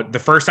so the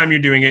first time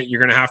you're doing it,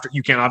 you're going to have to,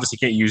 you can't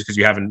use because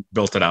you haven't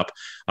built it up.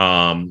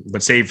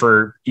 But say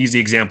for easy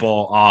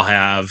example,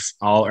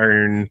 I'll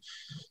earn,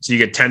 so you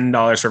get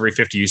 $10 for every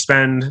 50 you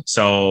spend.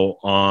 So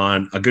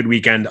on a good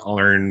weekend, I'll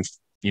earn,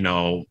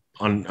 on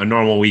a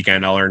normal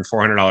weekend, I'll earn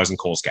 $400 in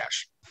Kohl's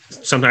Cash.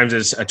 Sometimes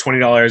it's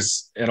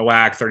 $20 at a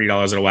whack,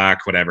 $30 at a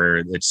whack,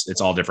 whatever. It's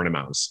all different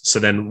amounts. So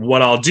then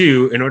what I'll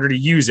do in order to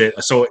use it,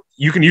 so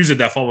you can use it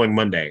that following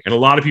Monday. And a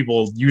lot of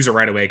people use it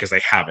right away because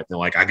they have it. They're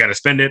like, I got to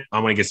spend it.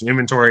 I'm going to get some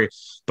inventory,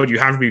 but you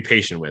have to be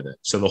patient with it.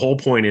 So the whole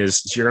point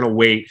is you're going to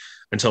wait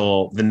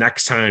until the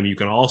next time you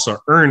can also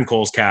earn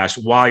Kohl's Cash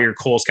while your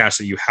Kohl's Cash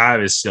that you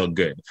have is still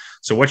good.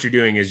 So what you're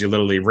doing is you're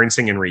literally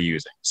rinsing and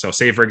reusing. So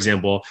say, for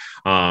example,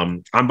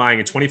 I'm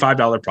buying a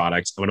 $25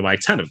 product. I'm going to buy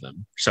 10 of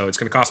them. So it's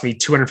going to cost me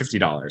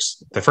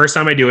 $250. The first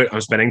time I do it, I'm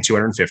spending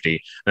 $250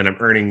 and I'm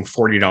earning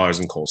 $40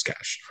 in Kohl's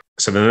Cash.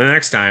 So then the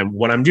next time,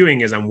 what I'm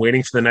doing is I'm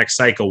waiting for the next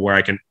cycle where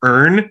I can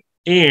earn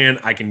and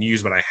I can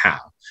use what I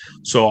have.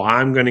 So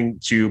I'm going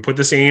to put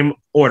the same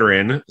order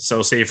in.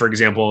 So say, for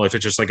example, if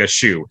it's just like a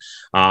shoe,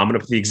 I'm going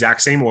to put the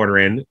exact same order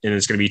in and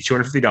it's going to be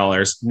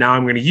 $250. Now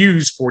I'm going to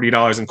use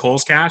 $40 in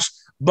Kohl's Cash,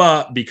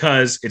 but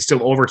because it's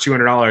still over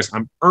 $200,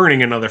 I'm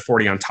earning another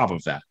 40 on top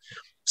of that.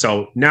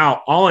 So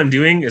now all I'm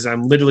doing is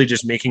I'm literally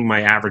just making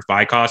my average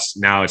buy cost.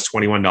 Now it's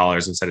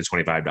 $21 instead of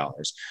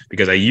 $25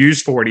 because I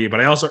use 40,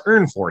 but I also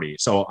earn 40.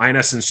 So I, in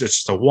essence,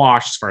 just a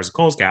wash as far as the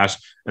Kohl's Cash.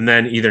 And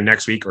then either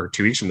next week or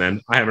 2 weeks from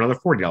then, I have another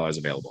 $40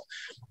 available.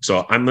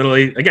 So I'm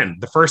literally, again,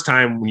 the first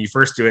time when you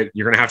first do it,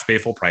 you're going to have to pay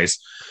full price,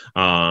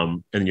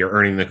 and you're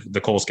earning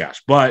the Kohl's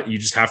cash. But you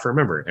just have to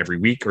remember every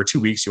week or 2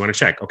 weeks, you want to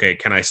check, okay,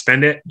 can I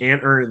spend it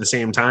and earn it at the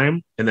same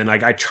time? And then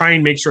like I try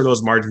and make sure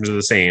those margins are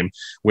the same,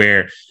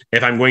 where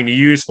if I'm going to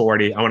use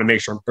 40, I want to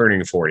make sure I'm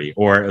earning 40.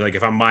 Or like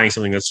if I'm buying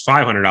something that's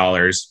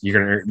 $500, you're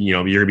going to,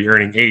 you're going to be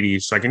earning 80,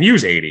 so I can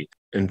use 80,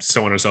 and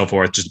so on and so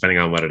forth, just depending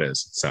on what it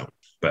is. So,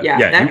 but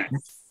yeah.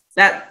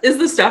 That is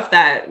the stuff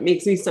that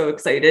makes me so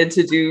excited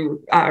to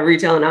do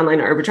retail and online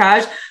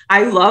arbitrage.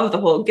 I love the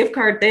whole gift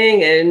card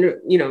thing and,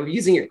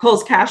 using your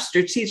Kohl's cash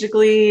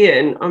strategically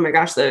and, oh my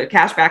gosh, the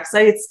cashback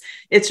sites.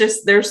 It's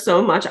just, there's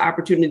so much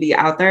opportunity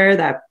out there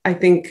that I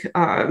think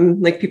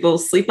like people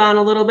sleep on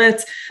a little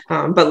bit,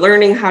 but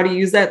learning how to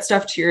use that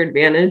stuff to your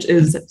advantage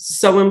is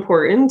so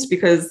important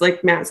because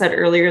like Matt said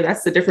earlier,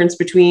 that's the difference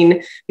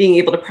between being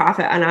able to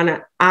profit on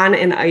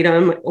an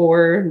item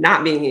or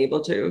not being able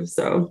to.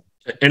 So.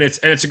 And it's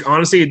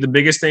honestly the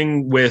biggest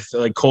thing with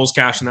like Kohl's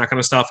cash and that kind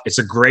of stuff. It's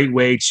a great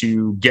way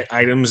to get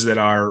items that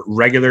are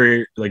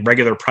regular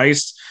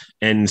priced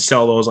and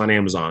sell those on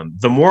Amazon.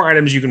 The more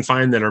items you can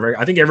find that are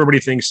I think everybody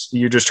thinks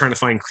you're just trying to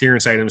find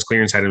clearance items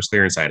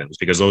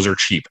because those are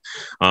cheap.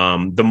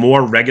 The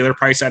more regular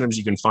price items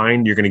you can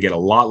find, you're going to get a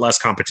lot less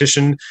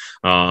competition.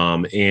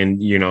 And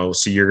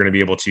so you're going to be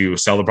able to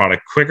sell the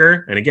product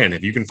quicker. And again,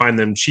 if you can find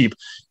them cheap,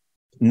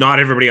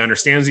 not everybody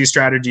understands these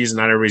strategies and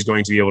not everybody's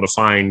going to be able to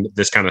find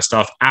this kind of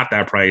stuff at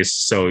that price.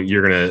 So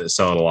you're going to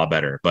sell it a lot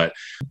better. But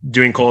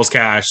doing Kohl's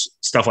cash,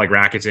 stuff like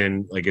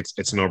Rakuten, like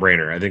it's a no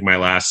brainer. I think my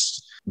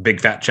last big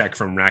fat check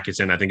from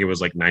Rakuten, I think it was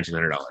like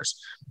 $1,900.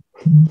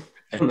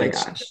 Oh my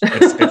gosh.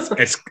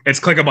 it's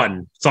click a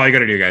button. That's all you got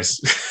to do,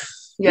 guys.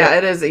 Yeah,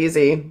 it is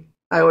easy.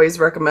 I always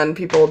recommend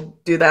people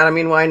do that. I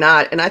mean, why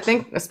not? And I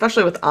think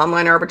especially with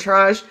online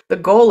arbitrage, the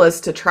goal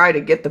is to try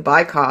to get the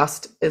buy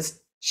cost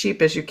as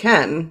cheap as you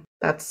can.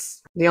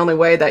 That's the only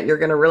way that you're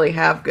going to really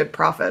have good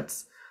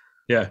profits.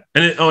 Yeah.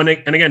 And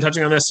again,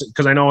 touching on this,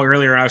 because I know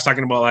earlier I was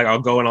talking about like, I'll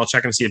go and I'll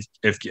check and see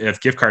if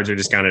gift cards are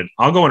discounted.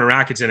 I'll go into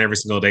Rakuten every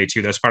single day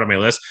too. That's part of my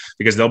list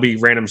because there'll be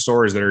random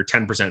stores that are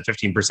 10%,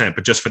 15%,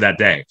 but just for that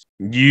day.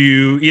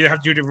 You either have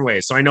to do it different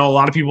ways. So I know a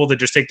lot of people that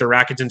just take their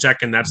Rakuten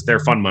check and that's their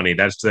fun money.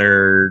 That's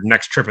their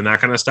next trip and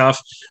that kind of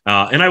stuff.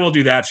 And I will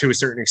do that to a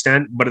certain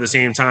extent. But at the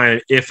same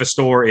time, if a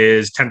store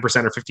is 10%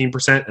 or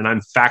 15% and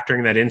I'm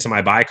factoring that into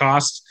my buy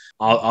costs,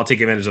 I'll take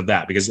advantage of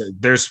that because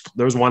there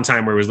was one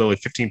time where it was literally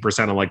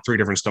 15% on like 3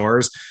 different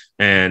stores.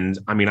 And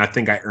I mean, I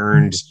think I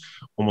earned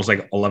almost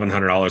like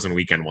 $1,100 on a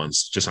weekend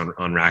once just on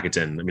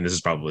Rakuten. I mean, this is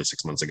probably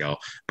 6 months ago,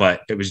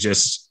 but it was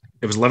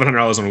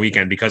 $1,100 on a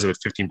weekend because it was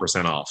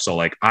 15% off. So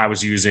like I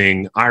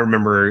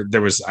remember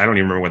I don't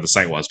even remember what the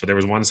site was, but there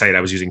was one site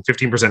I was using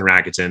 15%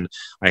 Rakuten.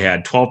 I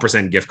had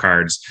 12% gift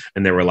cards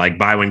and they were like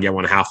buy one, get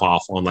one half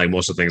off on like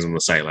most of the things on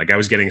the site. Like I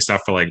was getting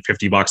stuff for like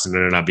 $50 and it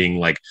ended up being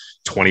like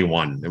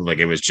 21. And like,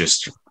 it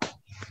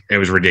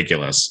was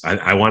ridiculous.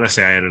 I want to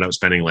say I ended up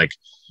spending like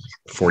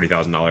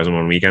 $40,000 on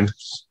one weekend.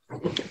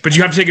 But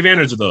you have to take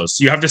advantage of those.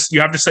 You have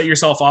to set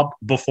yourself up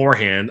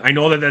beforehand. I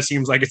know that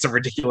seems like it's a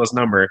ridiculous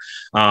number,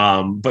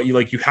 but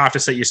you have to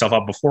set yourself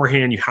up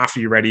beforehand. You have to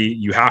be ready.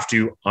 You have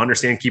to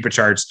understand keep it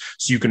charts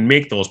so you can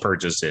make those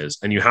purchases,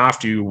 and you have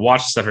to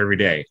watch stuff every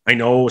day. I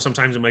know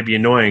sometimes it might be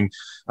annoying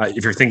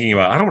if you're thinking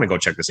about I don't want to go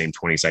check the same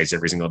 20 sites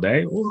every single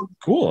day. Well,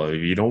 cool.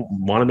 If you don't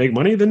want to make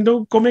money, then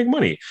don't go make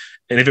money.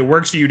 And if it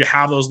works for you to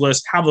have those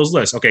lists, have those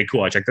lists. Okay,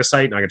 cool. I checked this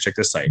site. Now I got to check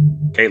this site.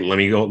 Okay, let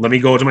me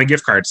go to my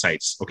gift card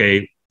sites.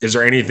 Okay. Is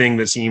there anything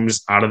that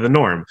seems out of the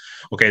norm?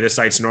 Okay, this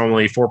site's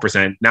normally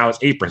 4%. Now it's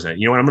 8%.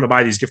 You know what? I'm going to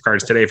buy these gift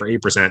cards today for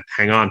 8%.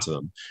 Hang on to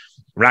them.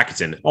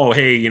 Rakuten. Oh,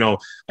 hey,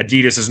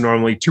 Adidas is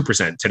normally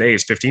 2%. Today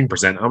is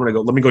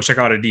 15%. Let me go check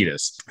out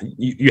Adidas.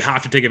 You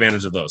have to take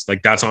advantage of those.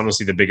 Like that's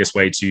honestly the biggest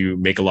way to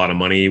make a lot of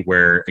money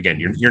where again,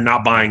 you're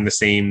not buying the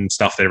same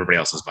stuff that everybody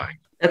else is buying.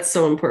 That's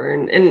so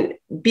important. And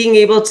being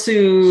able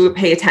to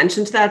pay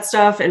attention to that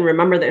stuff and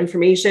remember the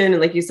information. And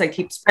like you said,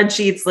 keep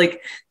spreadsheets.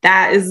 Like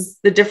that is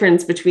the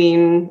difference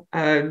between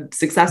a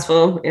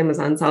successful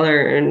Amazon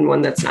seller and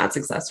one that's not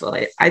successful.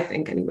 I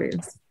think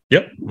anyways.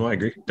 Yep. No, I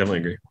agree. Definitely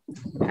agree.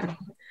 Yeah.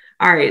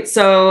 All right.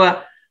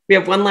 So we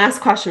have one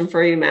last question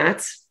for you,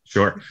 Matt.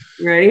 Sure.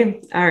 You ready?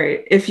 All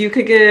right. If you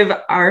could give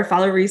our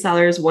fellow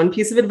resellers one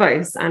piece of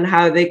advice on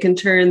how they can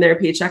turn their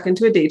paycheck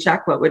into a day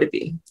check, what would it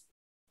be?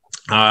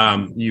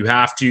 You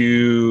have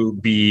to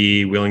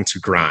be willing to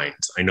grind.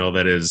 I know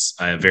that is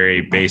a very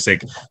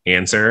basic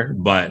answer,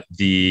 but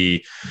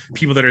the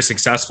people that are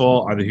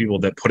successful are the people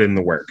that put in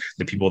the work,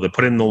 the people that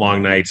put in the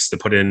long nights,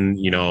 that put in,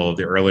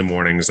 the early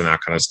mornings and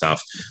that kind of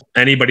stuff.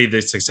 Anybody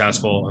that's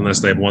successful, unless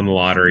they've won the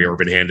lottery or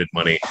been handed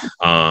money,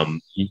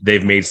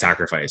 they've made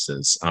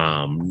sacrifices.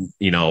 So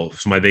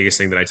my biggest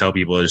thing that I tell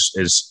people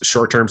is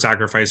short-term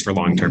sacrifice for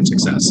long-term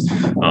success.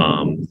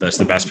 That's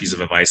the best piece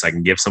of advice I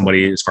can give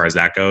somebody as far as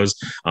that goes.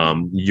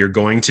 You're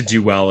going to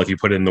do well if you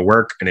put in the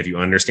work and if you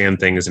understand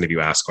things and if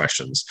you ask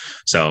questions.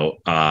 So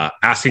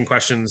asking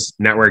questions,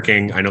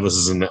 networking. I know this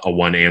isn't a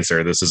one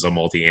answer. This is a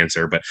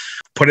multi-answer, but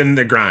put in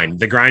the grind.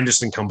 The grind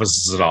just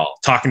encompasses it all.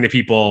 Talking to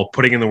people,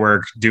 putting in the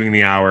work, doing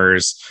the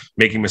hours,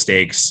 making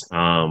mistakes.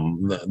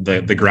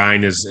 The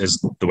grind is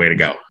the way to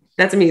go.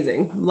 That's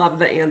amazing. Love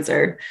the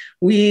answer.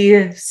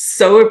 We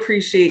so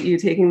appreciate you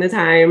taking the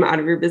time out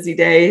of your busy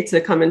day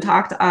to come and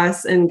talk to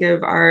us and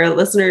give our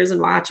listeners and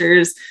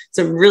watchers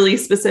some really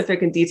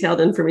specific and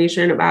detailed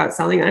information about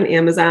selling on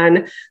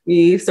Amazon.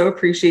 We so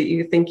appreciate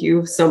you. Thank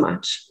you so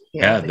much.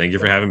 Yeah, thank you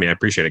for having me. I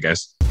appreciate it,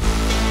 guys.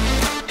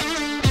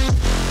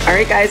 All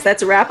right, guys,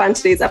 that's a wrap on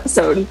today's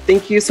episode.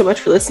 Thank you so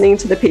much for listening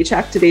to the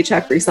Paycheck to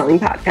Daycheck Reselling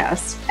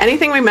Podcast.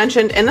 Anything we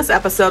mentioned in this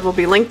episode will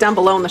be linked down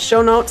below in the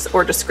show notes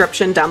or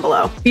description down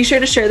below. Be sure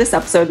to share this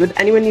episode with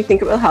anyone you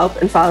think it will help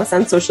and follow us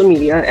on social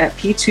media at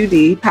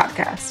P2D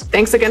Podcast.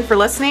 Thanks again for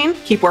listening.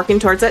 Keep working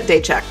towards that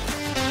Daycheck.